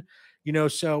 16-01. You know,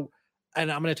 so, and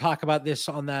I'm going to talk about this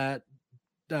on that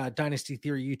Dynasty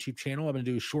Theory YouTube channel. I'm going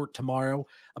to do a short tomorrow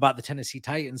about the Tennessee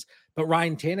Titans. But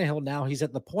Ryan Tannehill, now he's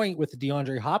at the point with the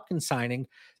DeAndre Hopkins signing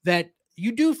that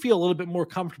you do feel a little bit more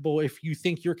comfortable if you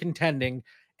think you're contending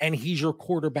and he's your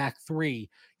quarterback 3.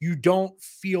 You don't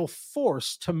feel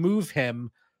forced to move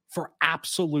him for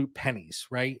absolute pennies,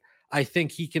 right? I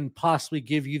think he can possibly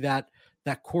give you that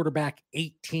quarterback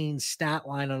 18 stat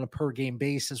line on a per game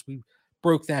basis. We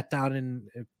broke that down in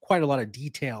quite a lot of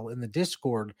detail in the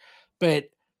Discord, but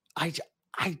I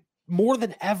more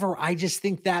than ever, I just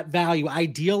think that value,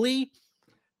 ideally,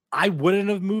 I wouldn't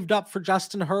have moved up for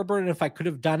Justin Herbert. And if I could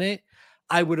have done it,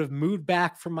 I would have moved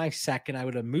back from my second. I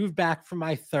would have moved back from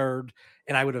my third,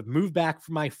 and I would have moved back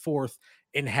from my fourth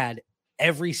and had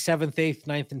every 7th, 8th,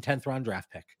 9th, and 10th round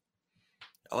draft pick.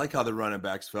 I like how the running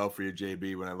backs fell for you,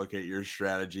 JB. When I look at your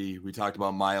strategy, we talked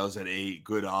about Miles at 8,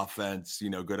 good offense, you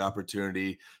know, good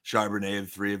opportunity. Charbonnet, the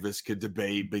 3 of us could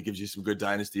debate, but it gives you some good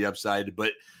dynasty upside.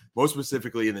 But most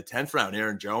specifically in the 10th round,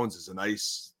 Aaron Jones is a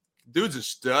nice dude's a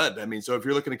stud. I mean, so if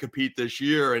you're looking to compete this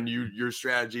year and your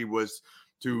strategy was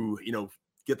to, you know,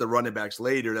 get the running backs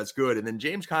later, that's good. And then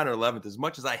James Conner 11th, as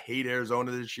much as I hate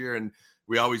Arizona this year, and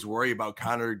we always worry about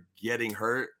Conner getting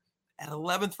hurt, at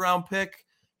 11th round pick,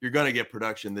 you're going to get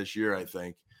production this year, I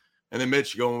think. And then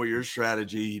Mitch, going with your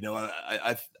strategy, you know,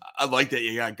 I like that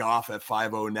you got Goff at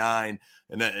 509.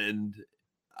 And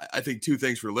I think 2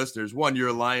 things for listeners. One, you're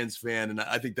a Lions fan, and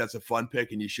I think that's a fun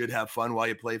pick, and you should have fun while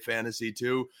you play fantasy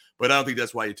too. But I don't think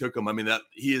that's why you took him. I mean, that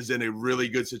he is in a really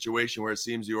good situation where it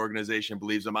seems the organization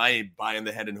believes him. I ain't buying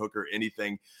the Hendon Hooker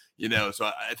anything, you know. So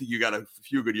I think you got a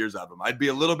few good years out of him. I'd be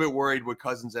a little bit worried with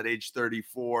Cousins at age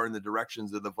 34 in the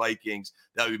directions of the Vikings.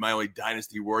 That would be my only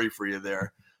dynasty worry for you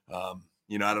there.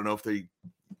 You know, I don't know if I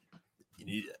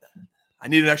need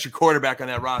an extra quarterback on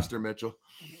that roster, Mitchell.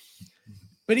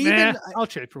 But even I'll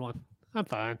trade for one. I'm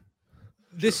fine.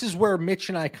 This is where Mitch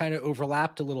and I kind of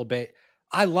overlapped a little bit.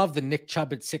 I love the Nick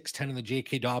Chubb at 6'10 and the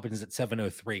J.K. Dobbins at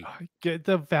 703.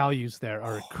 The values there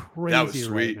are crazy that was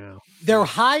sweet. Right now. They're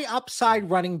high upside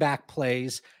running back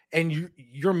plays, and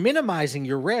you're minimizing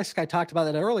your risk. I talked about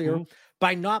that earlier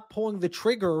by not pulling the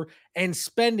trigger and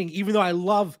spending, even though I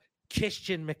love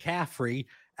Christian McCaffrey,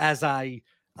 as I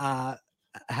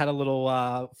had a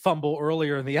little fumble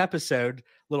earlier in the episode,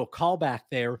 little callback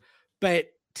there, but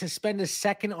to spend a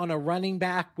second on a running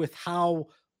back with how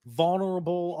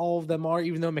vulnerable all of them are,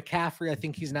 even though McCaffrey, I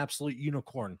think he's an absolute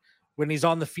unicorn. When he's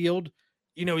on the field,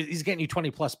 he's getting you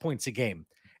 20 plus points a game.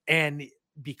 And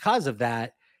because of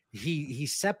that, he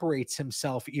separates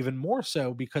himself even more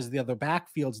so because of the other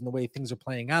backfields and the way things are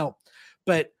playing out.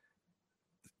 But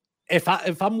if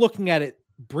I'm looking at it,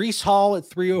 Breece Hall at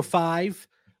 305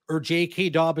 or J.K.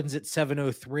 Dobbins at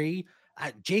 703,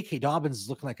 J.K. Dobbins is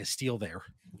looking like a steal there.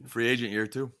 Free agent year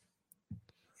too.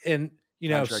 And,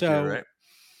 Contract year,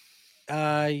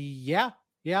 right? Yeah.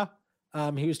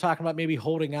 He was talking about maybe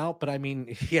holding out, but I mean,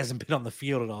 he hasn't been on the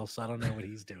field at all, so I don't know what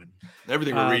he's doing.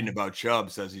 Everything we're reading about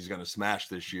Chubb says he's going to smash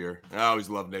this year. I always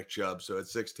love Nick Chubb. So at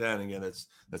 6'10", again,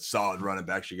 that's solid running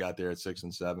backs you got there at 6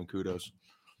 and 7. Kudos.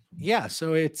 Yeah,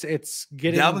 so it's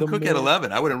getting Dalvin Cook at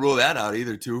 11. I wouldn't rule that out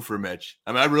either, too, for Mitch.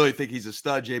 I mean, I really think he's a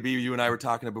stud. JB, you and I were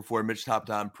talking before. Mitch hopped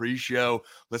on pre-show,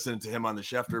 listening to him on the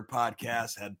Schefter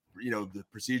podcast, had the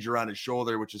procedure on his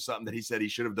shoulder, which is something that he said he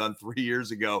should have done 3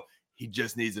 years ago. He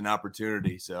just needs an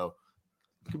opportunity, so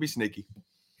it could be sneaky.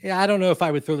 Yeah, I don't know if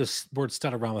I would throw this word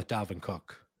stud around with Dalvin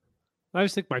Cook. I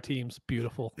just think my team's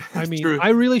beautiful. I mean, true. I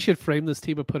really should frame this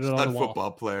team and put it on the wall.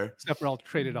 Football player. Except for I'll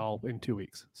trade it all in 2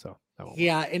 weeks. So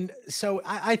yeah, and so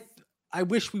I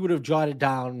wish we would have jotted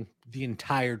down the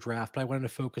entire draft, but I wanted to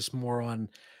focus more on,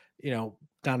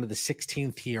 down to the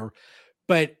 16th here.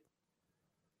 But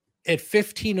at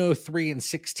 1503 and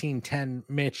 1610,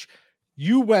 Mitch,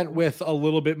 you went with a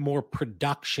little bit more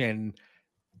production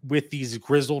with these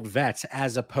grizzled vets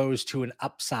as opposed to an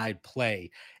upside play.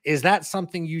 Is that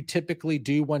something you typically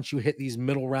do once you hit these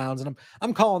middle rounds? And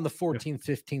I'm calling the 14th,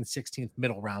 15th, 16th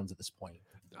middle rounds at this point.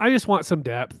 I just want some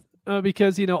depth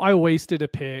because, I wasted a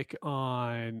pick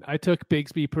I took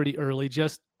Bigsby pretty early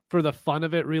just for the fun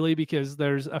of it, really, because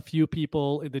there's a few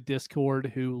people in the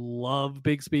Discord who love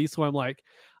Bigsby. So I'm like,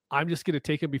 I'm just going to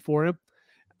take him before him.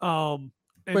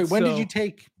 Wait, when did you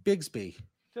take Bigsby?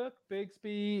 Took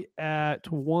Bigsby at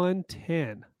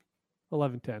 110,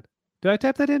 11:10. Did I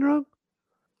type that in wrong?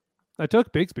 I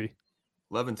took Bigsby.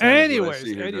 11:10.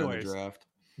 Anyways. Draft.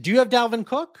 Do you have Dalvin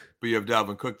Cook? But you have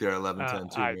Dalvin Cook there at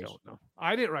 11:10 too. I don't know.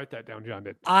 I didn't write that down. John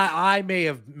did. I may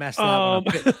have messed that one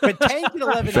up. But Tank at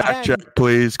 11:10. Fact check,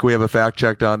 please. Can we have a fact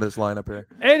check on this lineup here?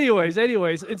 Anyways.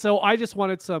 And so I just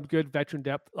wanted some good veteran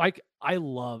depth. Like, I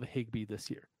love Higbee this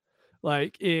year.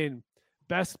 Like, in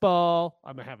best ball,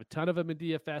 I'm going to have a ton of him in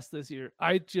DFS this year.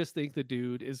 I just think the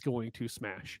dude is going to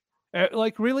smash.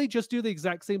 Like, really just do the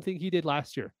exact same thing he did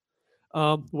last year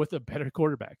with a better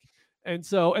quarterback. And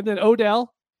then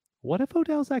Odell, what if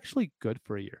Odell's actually good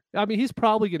for a year? I mean, he's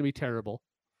probably going to be terrible,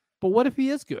 but what if he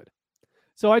is good?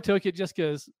 So I took it just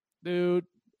because, dude,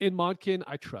 in Monken,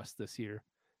 I trust this year.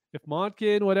 If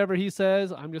Monken, whatever he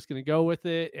says, I'm just going to go with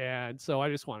it. And so I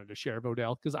just wanted to share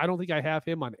Odell because I don't think I have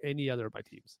him on any other of my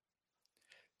teams.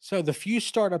 So the few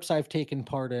startups I've taken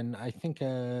part in, I think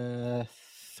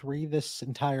 3 this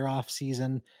entire off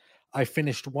season. I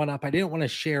finished one up. I didn't want to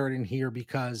share it in here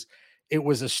because it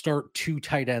was a start 2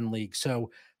 tight end league. So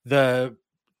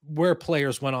where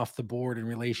players went off the board in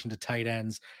relation to tight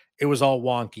ends, it was all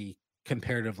wonky,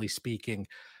 comparatively speaking.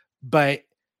 But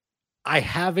I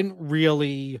haven't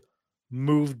really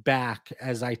moved back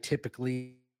as I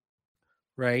typically,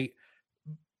 right?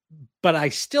 But I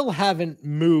still haven't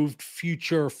moved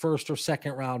future first or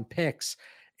second round picks.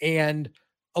 And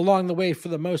along the way, for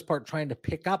the most part, trying to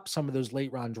pick up some of those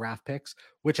late round draft picks,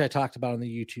 which I talked about on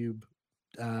the YouTube,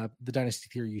 the Dynasty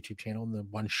Theory YouTube channel in the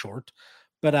one short.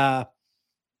 But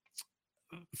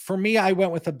for me, I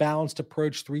went with a balanced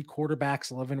approach: 3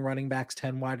 quarterbacks, 11 running backs,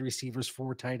 10 wide receivers,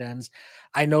 4 tight ends.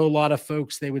 I know a lot of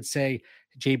folks, they would say,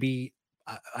 JB,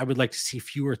 I would like to see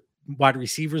fewer wide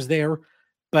receivers there,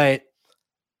 but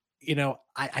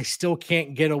I still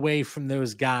can't get away from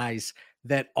those guys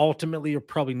that ultimately are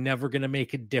probably never going to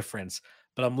make a difference.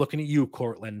 But I'm looking at you,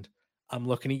 Cortland. I'm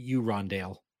looking at you,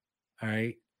 Rondale. All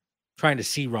right. Trying to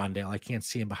see Rondale. I can't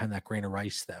see him behind that grain of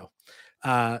rice, though.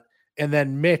 And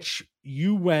then Mitch,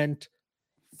 you went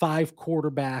 5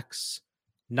 quarterbacks,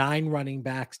 9 running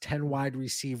backs, 10 wide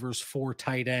receivers, 4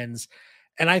 tight ends.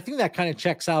 And I think that kind of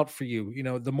checks out for you.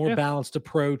 The more balanced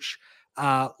approach,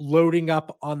 loading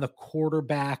up on the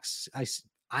quarterbacks.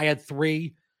 I had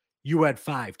 3, you had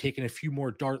 5, taking a few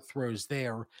more dart throws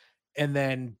there. And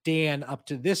then Dan, up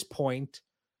to this point,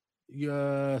 we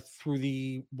don't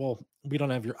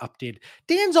have your update.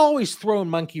 Dan's always throwing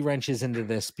monkey wrenches into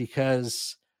this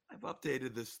because I've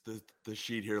updated the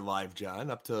sheet here live, John,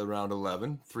 up to around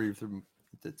 11.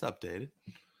 It's updated.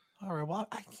 All right. Well,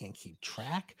 I can't keep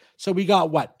track. So we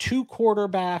got 2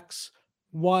 quarterbacks,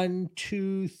 1,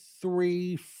 2,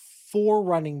 3, 4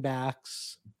 running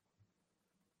backs,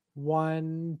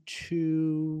 1,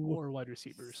 2, 4 wide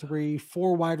receivers, 3,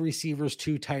 4 wide receivers,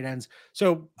 2 tight ends.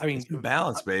 So I mean,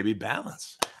 balance, baby,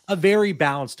 balance. a very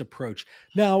balanced approach.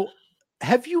 Now,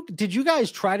 did you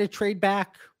guys try to trade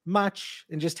back much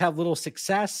and just have little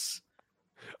success?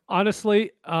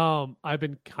 Honestly, I've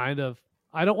been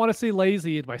I don't want to say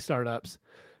lazy in my startups,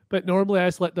 but normally I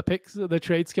just let the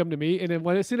trades come to me. And then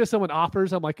as soon as someone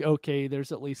offers, I'm like, okay,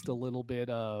 there's at least a little bit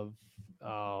of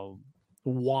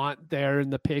want there in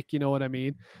the pick. You know what I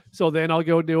mean? So then I'll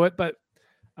go do it. But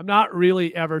I'm not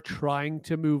really ever trying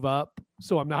to move up.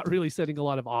 So I'm not really setting a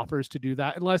lot of offers to do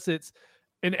that unless it's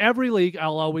in every league.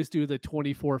 I'll always do the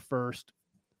 24 first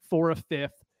for a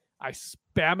fifth. I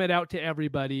spam it out to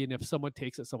everybody. And if someone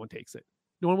takes it, someone takes it.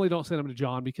 Normally don't send them to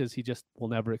John because he just will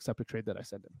never accept a trade that I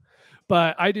send him.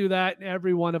 But I do that in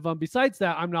every one of them. Besides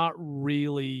that, I'm not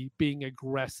really being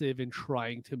aggressive in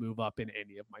trying to move up in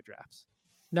any of my drafts.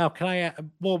 Now, can I,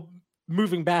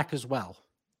 moving back as well?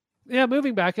 Yeah,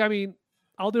 moving back. I mean,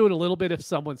 I'll do it a little bit if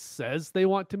someone says they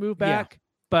want to move back,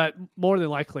 but more than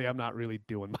likely, I'm not really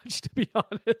doing much, to be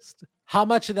honest. How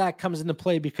much of that comes into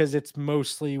play because it's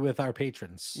mostly with our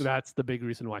patrons? That's the big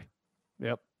reason why.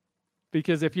 Yep.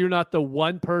 Because if you're not the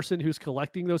one person who's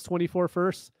collecting those 24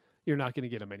 firsts, you're not going to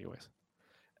get them anyways.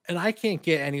 And I can't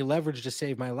get any leverage to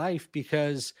save my life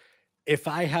because if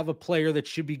I have a player that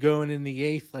should be going in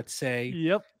the 8th, let's say,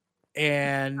 yep,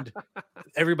 and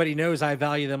everybody knows I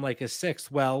value them like a 6th,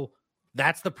 well,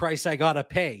 that's the price I got to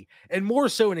pay. And more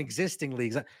so in existing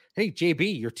leagues. Hey,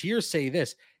 JB, your tiers say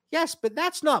this. Yes, but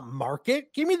that's not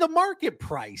market. Give me the market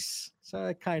price. So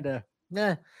I kind of,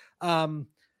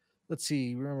 let's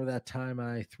see. Remember that time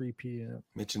I 3P?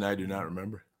 Mitch and I do not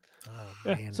remember. Oh,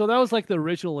 man. So that was like the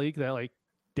original league that like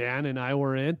Dan and I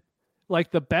were in. Like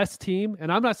the best team,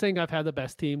 and I'm not saying I've had the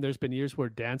best team. There's been years where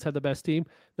Dan's had the best team.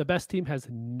 The best team has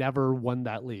never won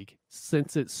that league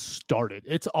since it started.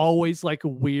 It's always like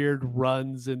weird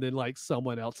runs, and then like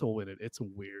someone else will win it. It's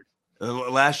weird.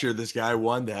 Last year, this guy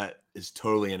won that is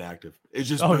totally inactive. It's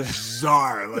just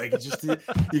bizarre. Like just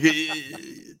you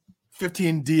get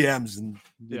 15 DMs and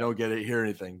you don't hear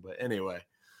anything. But anyway,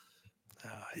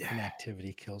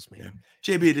 inactivity kills me. Yeah.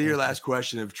 JB, to your last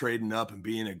question of trading up and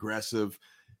being aggressive.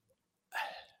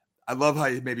 I love how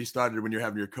you maybe started when you're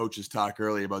having your coaches talk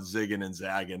early about zigging and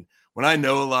zagging. When I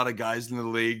know a lot of guys in the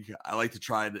league, I like to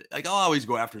try to, I'll always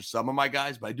go after some of my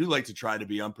guys, but I do like to try to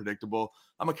be unpredictable.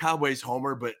 I'm a Cowboys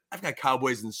homer, but I've got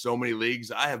Cowboys in so many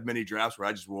leagues. I have many drafts where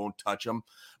I just won't touch them.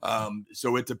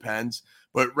 So it depends.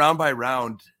 But round by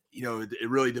round, it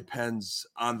really depends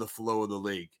on the flow of the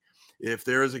league. If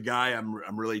there is a guy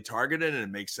I'm really targeted and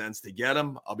it makes sense to get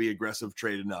him, I'll be aggressive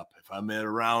trading up. If I'm in a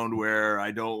round where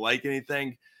I don't like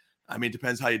anything, I mean, it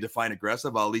depends how you define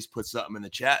aggressive. I'll at least put something in the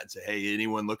chat and say, hey,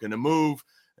 anyone looking to move?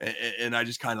 And I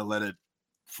just kind of let it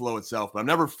flow itself. But I'm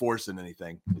never forcing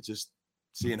anything. It's just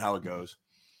seeing how it goes.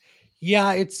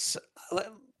 Yeah, it's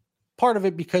part of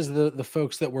it because the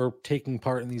folks that we're taking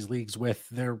part in these leagues with,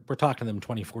 we're talking to them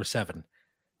 24/7.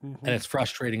 And it's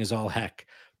frustrating as all heck.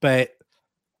 But,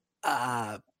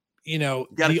 you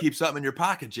got to keep something in your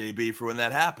pocket, JB, for when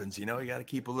that happens. You got to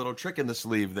keep a little trick in the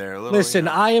sleeve there. Listen,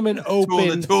 I am an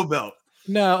open tool belt.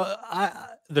 No,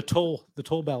 the toll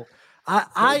belt.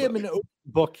 I am an open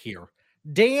book here.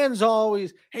 Dan's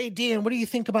always, hey, Dan, what do you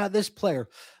think about this player?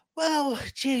 Well,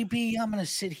 JB, I'm going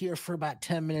to sit here for about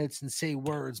 10 minutes and say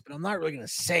words, but I'm not really going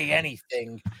to say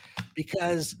anything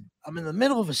because I'm in the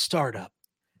middle of a startup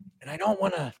and I don't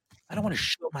want to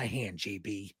show my hand,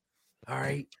 JB. All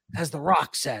right. As The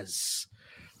Rock says.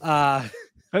 That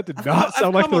did not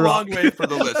sound like The Rock. I've come a long way for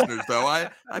the listeners, though.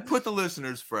 I put the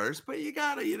listeners first, but you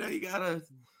gotta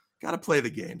play the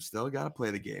game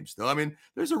still. I mean,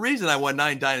 there's a reason I won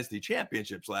 9 Dynasty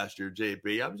championships last year,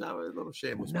 JB. I was a little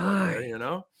shameless there,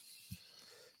 I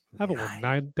haven't won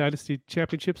 9 Dynasty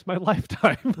championships in my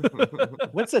lifetime.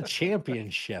 What's a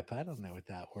championship? I don't know what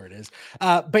that word is.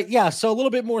 But yeah, so a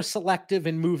little bit more selective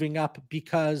in moving up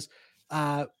because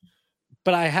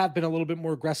but I have been a little bit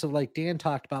more aggressive, like Dan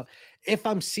talked about. If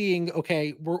I'm seeing,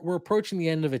 okay, we're approaching the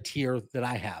end of a tier that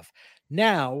I have.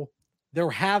 Now, there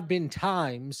have been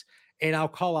times, and I'll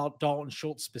call out Dalton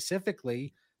Schultz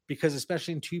specifically, because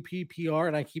especially in 2 PPR,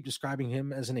 and I keep describing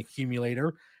him as an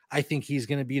accumulator, I think he's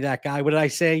going to be that guy. What did I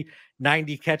say?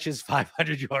 90 catches,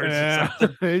 500 yards. Yeah,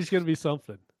 he's going to be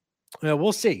something.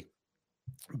 We'll see.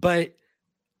 But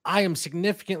I am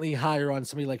significantly higher on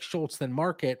somebody like Schultz than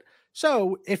market.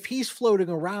 So if he's floating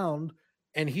around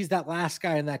and he's that last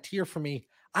guy in that tier for me,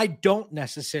 I don't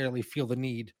necessarily feel the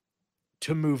need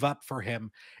to move up for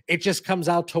him. It just comes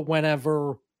out to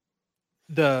whenever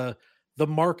the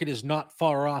market is not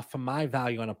far off from my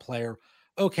value on a player.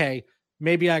 Okay,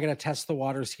 maybe I got to test the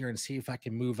waters here and see if I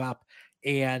can move up.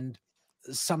 And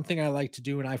something I like to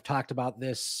do, and I've talked about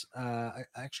this. I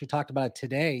actually talked about it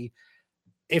today.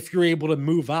 If you're able to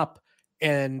move up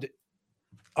and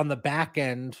on the back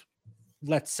end,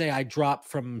 let's say I drop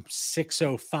from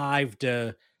 605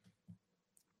 to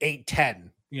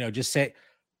 810, just say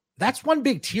that's one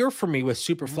big tier for me with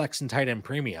super flex and tight end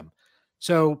premium.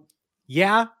 So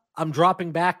yeah, I'm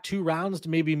dropping back 2 rounds to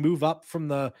maybe move up from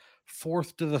the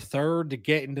 4th to the 3rd to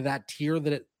get into that tier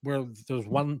where there's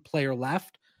one player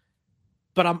left.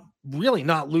 But I'm really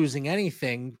not losing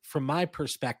anything from my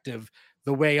perspective,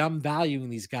 the way I'm valuing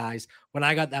these guys when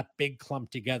I got that big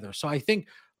clump together. So I think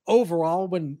overall,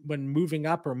 when moving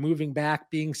up or moving back,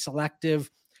 being selective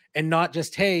and not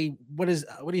just, hey, what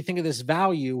do you think of this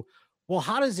value? Well,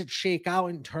 how does it shake out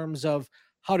in terms of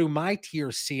how do my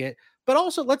tiers see it? But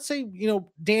also, let's say,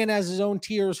 Dan has his own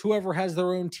tiers, whoever has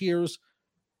their own tiers,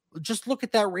 just look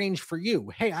at that range for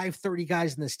you. Hey, I have 30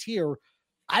 guys in this tier.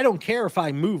 I don't care if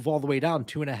I move all the way down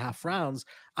 2.5 rounds.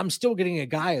 I'm still getting a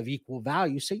guy of equal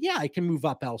value. So yeah, I can move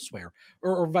up elsewhere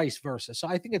or vice versa. So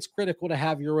I think it's critical to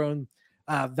have your own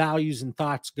values and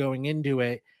thoughts going into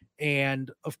it.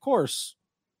 And of course,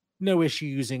 no issue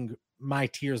using my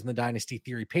tiers in the Dynasty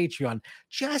Theory Patreon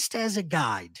just as a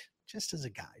guide.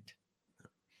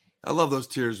 I love those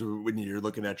tiers when you're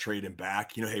looking at trading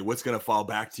back. Hey, what's going to fall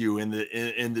back to you in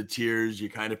the tiers? You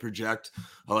kind of project.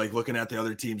 I like looking at the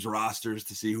other teams' rosters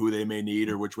to see who they may need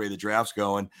or which way the draft's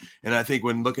going. And I think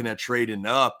when looking at trading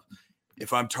up,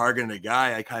 if I'm targeting a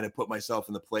guy, I kind of put myself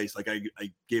in the place. Like I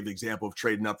gave the example of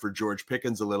trading up for George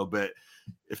Pickens a little bit.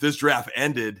 If this draft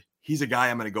ended, he's a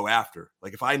guy I'm going to go after.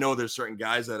 Like if I know there's certain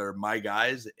guys that are my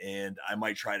guys and I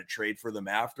might try to trade for them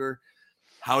after,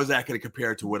 how is that going to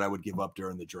compare to what I would give up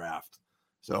during the draft?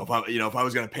 So if I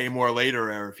was going to pay more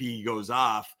later, or if he goes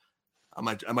off, I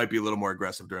might be a little more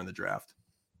aggressive during the draft.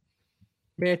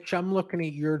 Mitch, I'm looking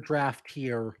at your draft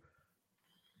here.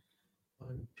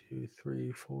 1, 2,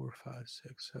 3, 4, 5,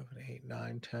 6, 7, 8,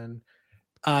 9, 10.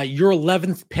 Your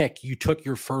 11th pick, you took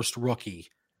your first rookie.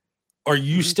 Are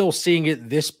you still seeing at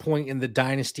this point in the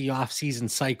Dynasty offseason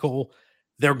cycle,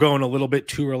 they're going a little bit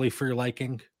too early for your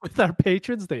liking? With our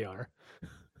patrons, they are.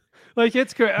 Like,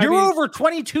 it's great. You're over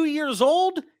 22 years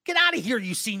old? Get out of here,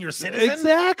 you senior citizen.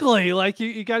 Exactly. Like,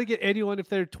 you got to get anyone, if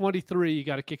they're 23, you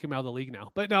got to kick them out of the league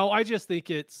now. But no, I just think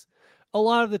it's a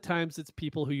lot of the times it's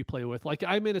people who you play with. Like,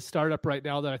 I'm in a startup right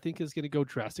now that I think is going to go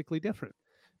drastically different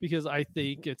because I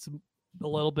think it's a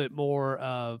little bit more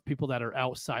of people that are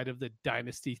outside of the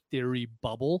Dynasty Theory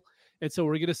bubble. And so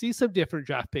we're going to see some different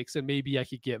draft picks and maybe I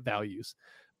could get values.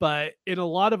 But in a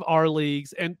lot of our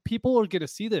leagues, and people are going to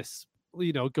see this,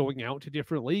 going out to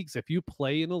different leagues. If you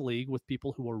play in a league with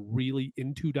people who are really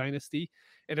into Dynasty,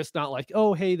 and it's not like,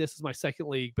 oh, hey, this is my second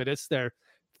league, but it's their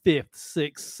 5th,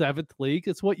 6th, 7th league.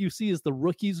 It's what you see is the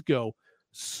rookies go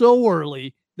so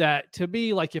early that to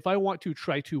me, like if I want to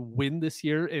try to win this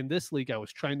year in this league, I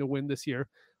was trying to win this year.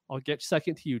 I'll get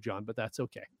second to you, John, but that's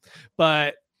okay.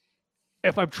 But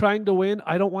if I'm trying to win,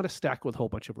 I don't want to stack with a whole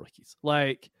bunch of rookies.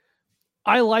 Like,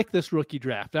 I like this rookie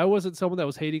draft. I wasn't someone that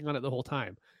was hating on it the whole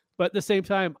time. But at the same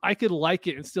time, I could like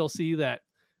it and still see that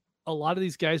a lot of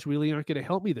these guys really aren't going to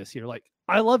help me this year. Like,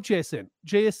 I love JSN.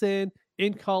 JSN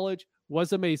in college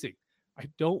was amazing. I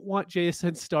don't want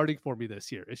JSN starting for me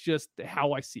this year. It's just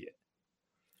how I see it.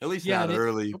 At least not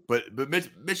early. But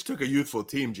Mitch took a youthful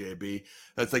team, JB.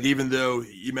 That's like, even though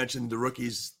you mentioned the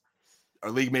rookies, our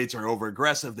league mates are over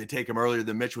aggressive, they take them earlier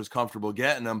than Mitch was comfortable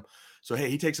getting them. So,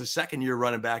 hey, he takes a second-year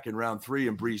running back in round 3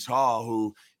 and Breece Hall,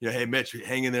 who, hey, Mitch,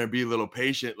 hang in there and be a little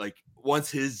patient. Like,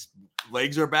 once his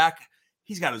legs are back,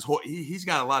 he's got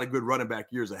a lot of good running back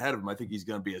years ahead of him. I think he's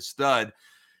going to be a stud.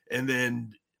 And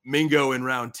then Mingo in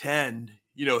round 10,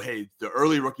 hey, the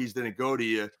early rookies didn't go to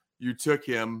you. You took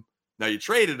him. Now you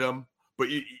traded him, but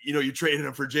you traded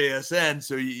him for JSN.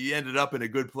 So you ended up in a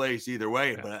good place either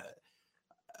way. Yeah. But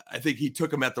I think he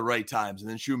took him at the right times. And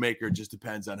then Shoemaker just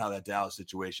depends on how that Dallas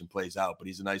situation plays out. But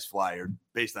he's a nice flyer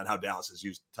based on how Dallas has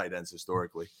used tight ends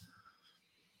historically.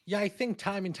 Yeah, I think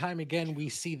time and time again, we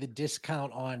see the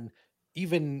discount on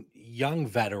even young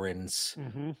veterans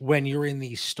when you're in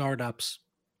these startups.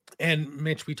 And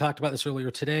Mitch, we talked about this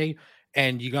earlier today,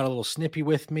 and you got a little snippy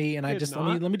with me. And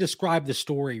let me describe the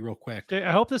story real quick. Okay,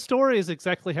 I hope the story is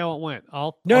exactly how it went.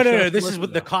 No. This is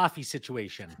with the coffee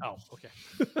situation. Oh, okay.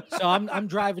 So I'm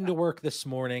driving to work this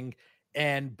morning,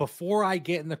 and before I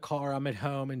get in the car, I'm at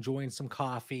home enjoying some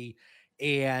coffee,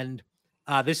 and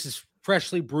this is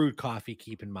freshly brewed coffee,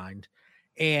 keep in mind.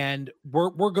 And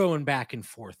we're going back and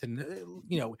forth, and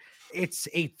it's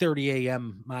 8:30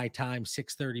 a.m. my time,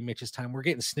 6:30 Mitch's time. We're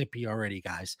getting snippy already,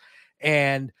 guys.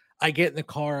 And I get in the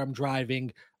car, I'm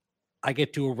driving. I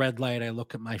get to a red light. I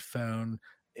look at my phone.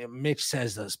 And Mitch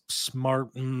says a smart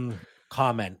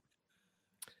comment.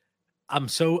 I'm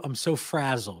so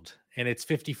frazzled, and it's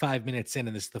 55 minutes in,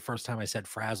 and this is the first time I said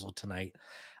frazzled tonight.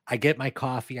 I get my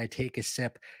coffee, I take a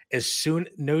sip.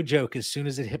 No joke, as soon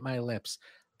as it hit my lips,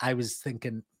 I was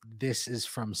thinking, this is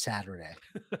from Saturday.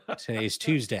 Today's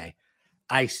Tuesday.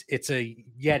 It's a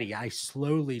Yeti. I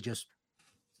slowly it just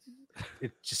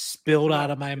spilled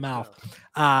out of my mouth.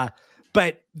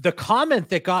 But the comment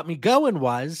that got me going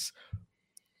was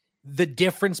the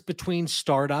difference between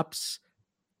startups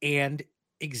and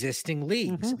existing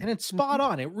leagues. And it's spot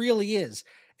on. It really is.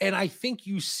 And I think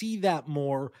you see that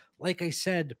more. Like I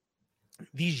said,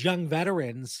 these young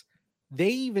veterans, they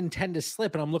even tend to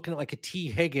slip. And I'm looking at like a T.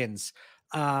 Higgins,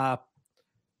 going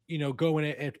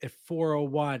at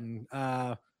 401.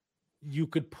 You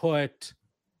could put,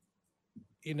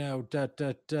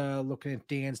 looking at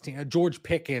Dan's team, George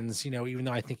Pickens, even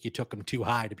though I think you took him too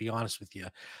high, to be honest with you.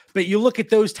 But you look at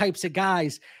those types of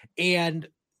guys, and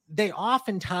they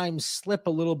oftentimes slip a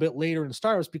little bit later in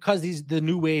startups because the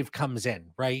new wave comes in,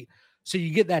 right? So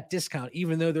you get that discount,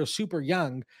 even though they're super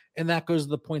young. And that goes to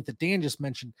the point that Dan just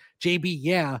mentioned. JB,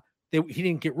 he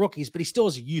didn't get rookies, but he still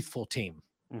is a youthful team.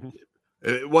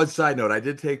 One side note, I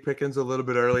did take Pickens a little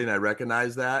bit early, and I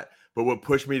recognize that. But what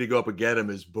pushed me to go up and get him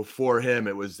is before him,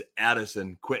 it was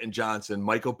Addison, Quentin Johnson,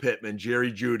 Michael Pittman,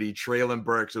 Jerry Jeudy, Traylon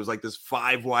Burks. It was like this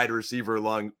 5 wide receiver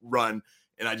long run,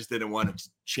 and I just didn't want a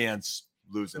chance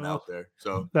losing out there.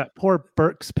 So that poor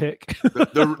Burks pick.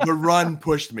 the run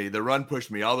pushed me. The run pushed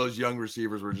me. All those young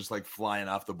receivers were just like flying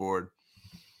off the board.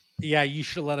 Yeah, you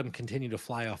should have let him continue to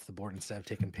fly off the board instead of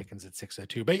taking Pickens at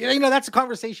 602. But that's a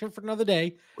conversation for another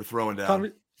day. We're throwing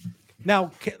down.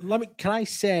 Now, can I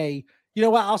say, you know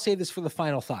what? I'll say this for the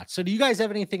final thoughts. So do you guys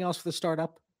have anything else for the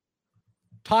startup?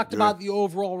 Talked about the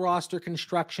overall roster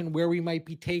construction, where we might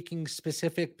be taking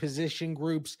specific position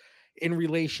groups in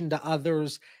relation to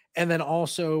others, and then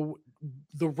also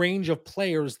the range of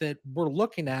players that we're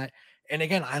looking at. And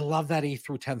again, I love that 8th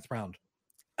through 10th round.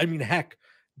 I mean, heck,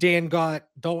 Dan got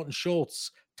Dalton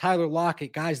Schultz, Tyler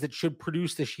Lockett, guys that should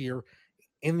produce this year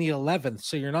in the 11th.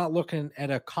 So you're not looking at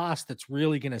a cost that's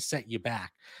really going to set you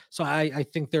back. So I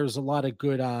think there's a lot of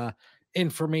good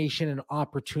information and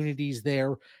opportunities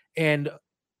there. And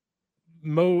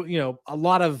a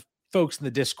lot of folks in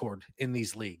the Discord in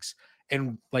these leagues.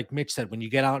 And like Mitch said, when you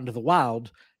get out into the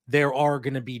wild, there are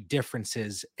going to be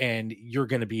differences, and you're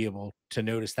going to be able to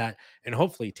notice that and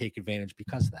hopefully take advantage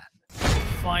because of that.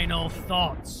 Final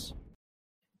thoughts.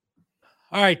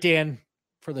 All right, Dan,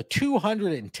 for the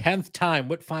 210th time,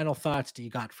 what final thoughts do you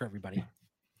got for everybody?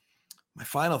 My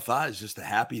final thought is just a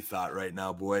happy thought right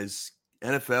now, boys.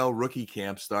 NFL rookie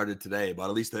camp started today.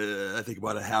 I think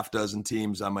about a half dozen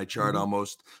teams on my chart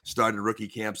almost started rookie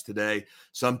camps today.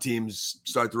 Some teams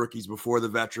start the rookies before the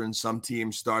veterans. Some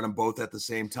teams start them both at the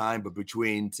same time. But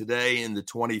between today and the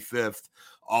 25th,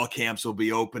 all camps will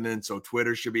be opening. So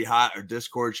Twitter should be hot, or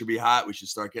Discord should be hot. We should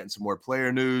start getting some more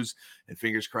player news, and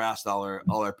fingers crossed all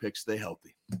our picks stay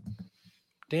healthy.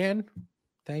 Dan,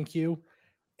 thank you.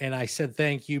 And I said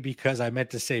thank you because I meant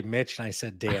to say Mitch, and I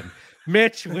said Dan.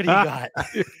 Mitch, what do you got?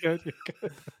 You're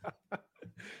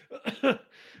good.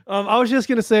 I was just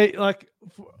gonna say, like,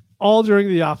 all during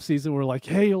the offseason, we're like,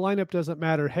 hey, your lineup doesn't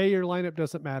matter. Hey, your lineup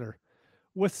doesn't matter.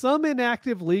 With some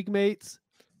inactive league mates,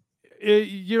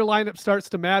 your lineup starts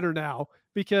to matter now,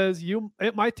 because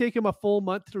it might take him a full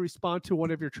month to respond to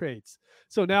one of your trades.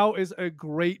 So now is a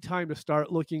great time to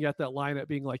start looking at that lineup,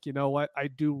 being like, you know what, I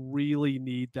do really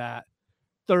need that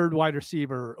third wide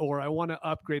receiver, or I want to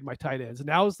upgrade my tight ends.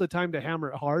 Now is the time to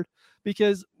hammer it hard,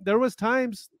 because there was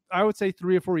times, I would say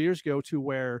 3 or 4 years ago, to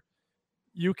where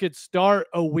you could start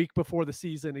a week before the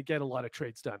season and get a lot of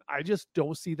trades done. I just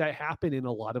don't see that happen in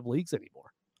a lot of leagues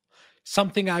anymore.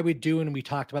 Something I would do, and we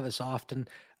talked about this often,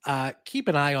 keep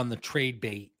an eye on the trade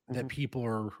bait that people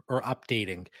are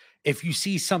updating. If you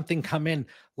see something come in,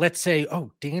 let's say,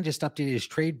 oh, Dan just updated his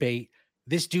trade bait.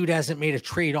 This dude hasn't made a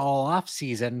trade all off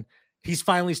season. He's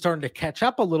finally starting to catch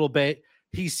up a little bit.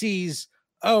 He sees,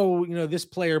 this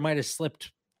player might have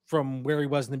slipped from where he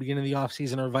was in the beginning of the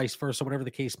offseason, or vice versa, whatever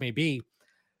the case may be.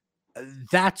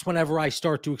 That's whenever I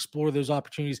start to explore those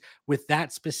opportunities with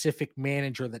that specific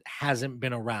manager that hasn't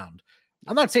been around.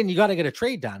 I'm not saying you got to get a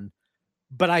trade done,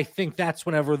 but I think that's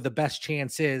whenever the best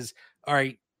chance is, all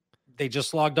right, they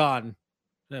just logged on.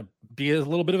 Be a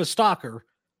little bit of a stalker.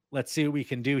 Let's see what we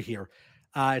can do here.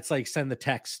 It's like send the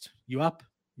text. You up?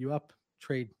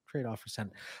 Trade offer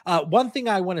sent. One thing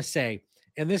I want to say,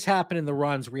 and this happened in the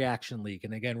Ron's Reaction League.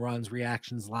 And again, Ron's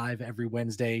Reactions live every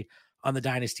Wednesday on the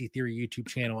Dynasty Theory YouTube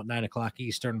channel at 9:00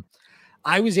 Eastern.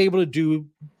 I was able to do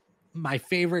my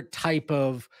favorite type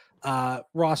of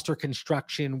roster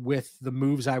construction with the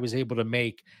moves I was able to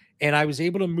make. And I was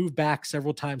able to move back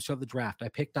several times throughout the draft. I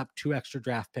picked up 2 extra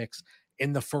draft picks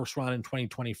in the first round in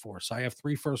 2024. So I have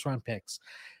 3 first round picks.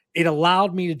 It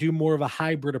allowed me to do more of a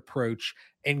hybrid approach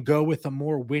and go with a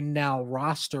more win now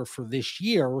roster for this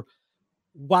year,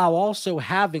 while also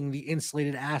having the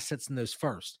insulated assets in those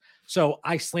first. So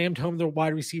I slammed home the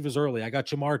wide receivers early. I got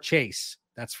Jamar Chase.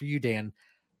 That's for you, Dan.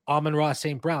 Amon-Ra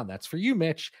St. Brown. That's for you,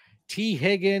 Mitch. T.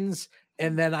 Higgins.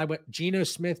 And then I went Geno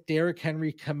Smith, Derrick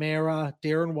Henry, Kamara,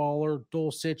 Darren Waller,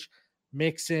 Dulcich,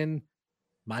 Mixon,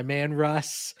 my man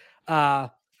Russ, and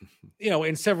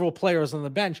several players on the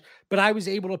bench. But I was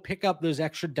able to pick up those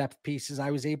extra depth pieces.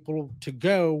 I was able to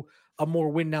go a more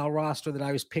win now roster that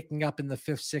I was picking up in the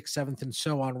 5th, 6th, 7th, and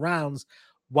so on rounds,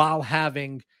 while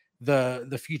having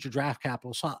the future draft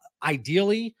capital. So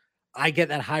ideally, I get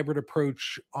that hybrid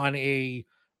approach on a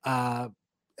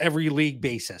every league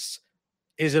basis.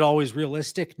 Is it always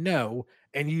realistic? No.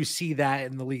 And you see that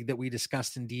in the league that we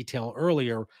discussed in detail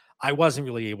earlier. I wasn't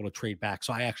really able to trade back,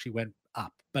 so I actually went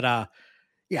up. But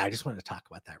yeah, I just wanted to talk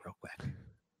about that real quick.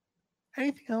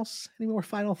 Anything else? Any more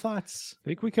final thoughts? I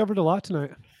think we covered a lot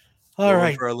tonight. All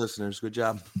right. For our listeners, good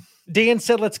job. Dan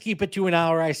said, let's keep it to an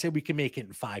hour. I said we can make it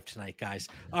in 5 tonight, guys.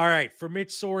 All right. For Mitch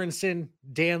Sorensen,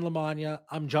 Dan Lamagna,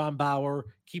 I'm John Bauer.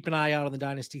 Keep an eye out on the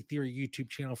Dynasty Theory YouTube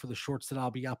channel for the shorts that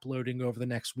I'll be uploading over the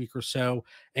next week or so,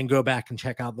 and go back and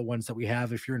check out the ones that we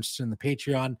have. If you're interested in the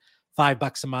Patreon,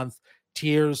 $5 a month,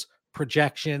 tiers,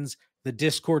 projections. The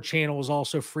Discord channel is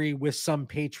also free with some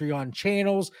Patreon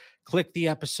channels. Click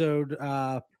the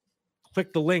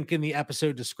link in the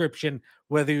episode description,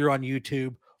 whether you're on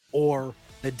YouTube or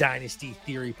the Dynasty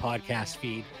Theory podcast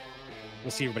feed.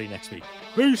 We'll see everybody next week.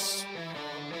 Peace.